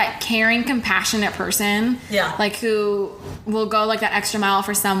that caring, compassionate person, like who will go like that extra mile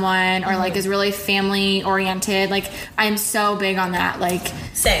for someone, or like is really family oriented. Like I'm so big on that. Like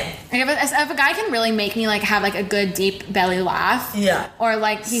same. If a guy can really make me like have like a good deep belly laugh, or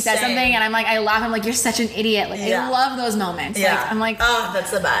like he says something and I'm like I laugh, I'm like you're such an idiot. Like I love those moments. Like I'm like oh,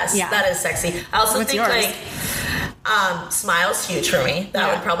 that's the best. Yeah, that is sexy. I also think like Smile's huge for me.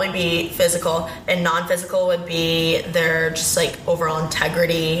 That would probably be physical, and non-physical would be their just like overall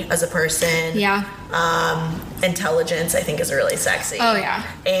integrity as a person. Yeah. Intelligence, I think, is really sexy. Oh yeah.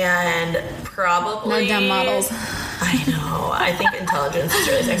 And probably no dumb models. I know. I think intelligence is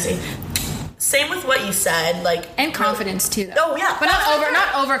really sexy. Same with what you said, like, and confidence too. Though. Oh yeah, but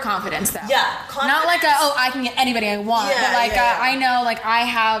not overconfidence though. Yeah, confidence. Not like I can get anybody I want. Yeah, but like yeah. I know like I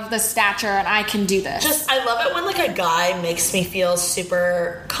have the stature and I can do this. Just I love it when like a guy makes me feel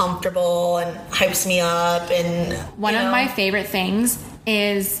super comfortable and hypes me up. And one of my favorite things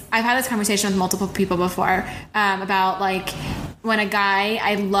is I've had this conversation with multiple people before about like when a guy,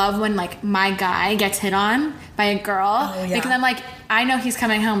 I love when like my guy gets hit on by a girl because I'm like, I know he's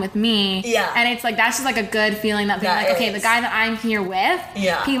coming home with me. Yeah. And it's like, that's just like a good feeling that they're like, okay, the guy that I'm here with,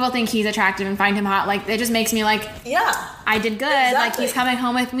 people think he's attractive and find him hot. Like, it just makes me like, I did good. Exactly. Like, he's coming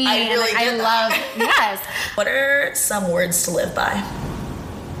home with me. I really and like, I love, yes. What are some words to live by?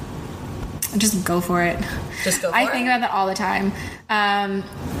 Just go for it. Just go for it? I think about that all the time. I'm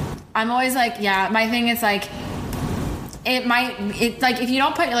always like, my thing is like, it's like if you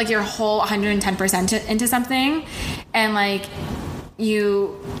don't put like your whole 110% into something and like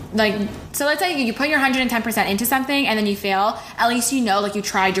you like, so let's say you put your 110% into something and then you fail, at least you know like you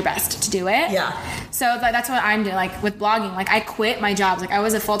tried your best to do it. Yeah. So like, that's what I'm doing like with blogging. Like I quit my jobs. Like I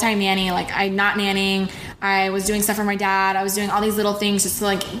was a full-time nanny. Like I'm not nannying. I was doing stuff for my dad. I was doing all these little things just to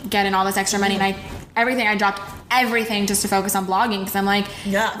like get in all this extra money. And I dropped everything just to focus on blogging because I'm like,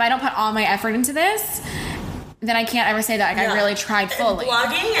 if I don't put all my effort into this, then I can't ever say that like I really tried fully. And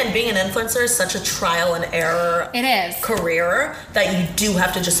blogging and being an influencer is such a trial and error career that you do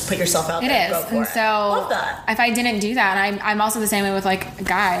have to just put yourself out there and go for it. So love that. If I didn't do that, I'm also the same way with like a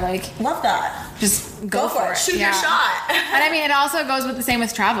guy. Like love that. Just go for it. Shoot your shot. And I mean, it also goes with the same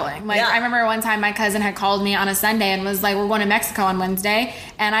with traveling. Like I remember one time my cousin had called me on a Sunday and was like, we're going to Mexico on Wednesday.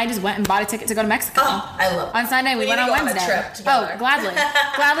 And I just went and bought a ticket to go to Mexico. Oh, I love it. On Sunday, we went on Wednesday. On a trip together. Oh, gladly.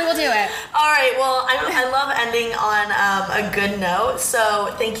 Gladly we'll do it. All right. Well, I love ending on a good note.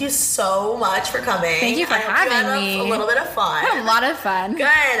 So thank you so much for coming. Thank you for having me. A little bit of fun. I had a lot of fun.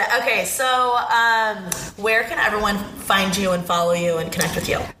 Good. Okay. So where can everyone find you and follow you and connect with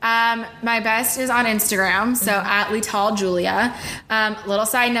you? My best is on Instagram. So at Lital Julia. Little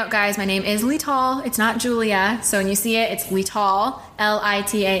side note, guys, my name is Lital. It's not Julia. So when you see it, it's Lital.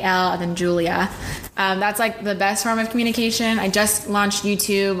 Lital, and then Julia. That's like the best form of communication. I just launched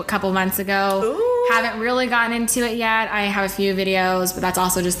YouTube a couple months ago. Ooh. Haven't really gotten into it yet. I have a few videos, but that's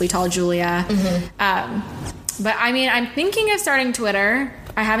also just Lital Julia. But I mean, I'm thinking of starting Twitter.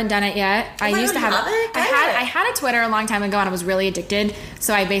 I haven't done it yet. I used to have it. I had a Twitter a long time ago and I was really addicted,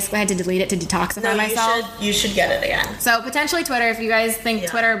 so I basically had to delete it to detoxify myself. You should get it again. So potentially Twitter, if you guys think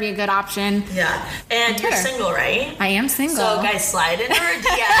Twitter would be a good option. Yeah. And you're single, right? I am single. So guys, slide into her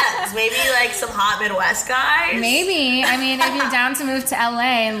DMs. Maybe like some hot Midwest guys. Maybe. I mean, if you're down to move to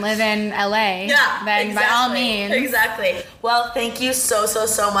LA and live in LA, then by all means. Exactly. Well, thank you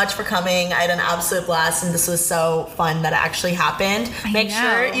so much for coming. I had an absolute blast and this was so fun that it actually happened. Make sure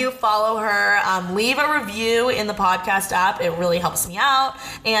you follow her. Leave a review in the podcast app. It really helps me out.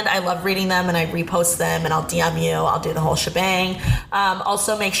 And I love reading them and I repost them and I'll DM you. I'll do the whole shebang.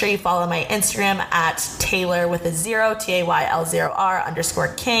 Also, make sure you follow my Instagram at Taylor with a 0,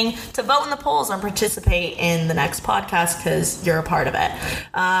 TAYL0R_King to vote in the polls and participate in the next podcast because you're a part of it.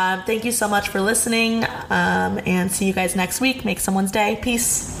 Thank you so much for listening and see you guys next week. Make someone's day.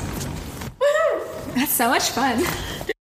 Peace. Woo! That's so much fun.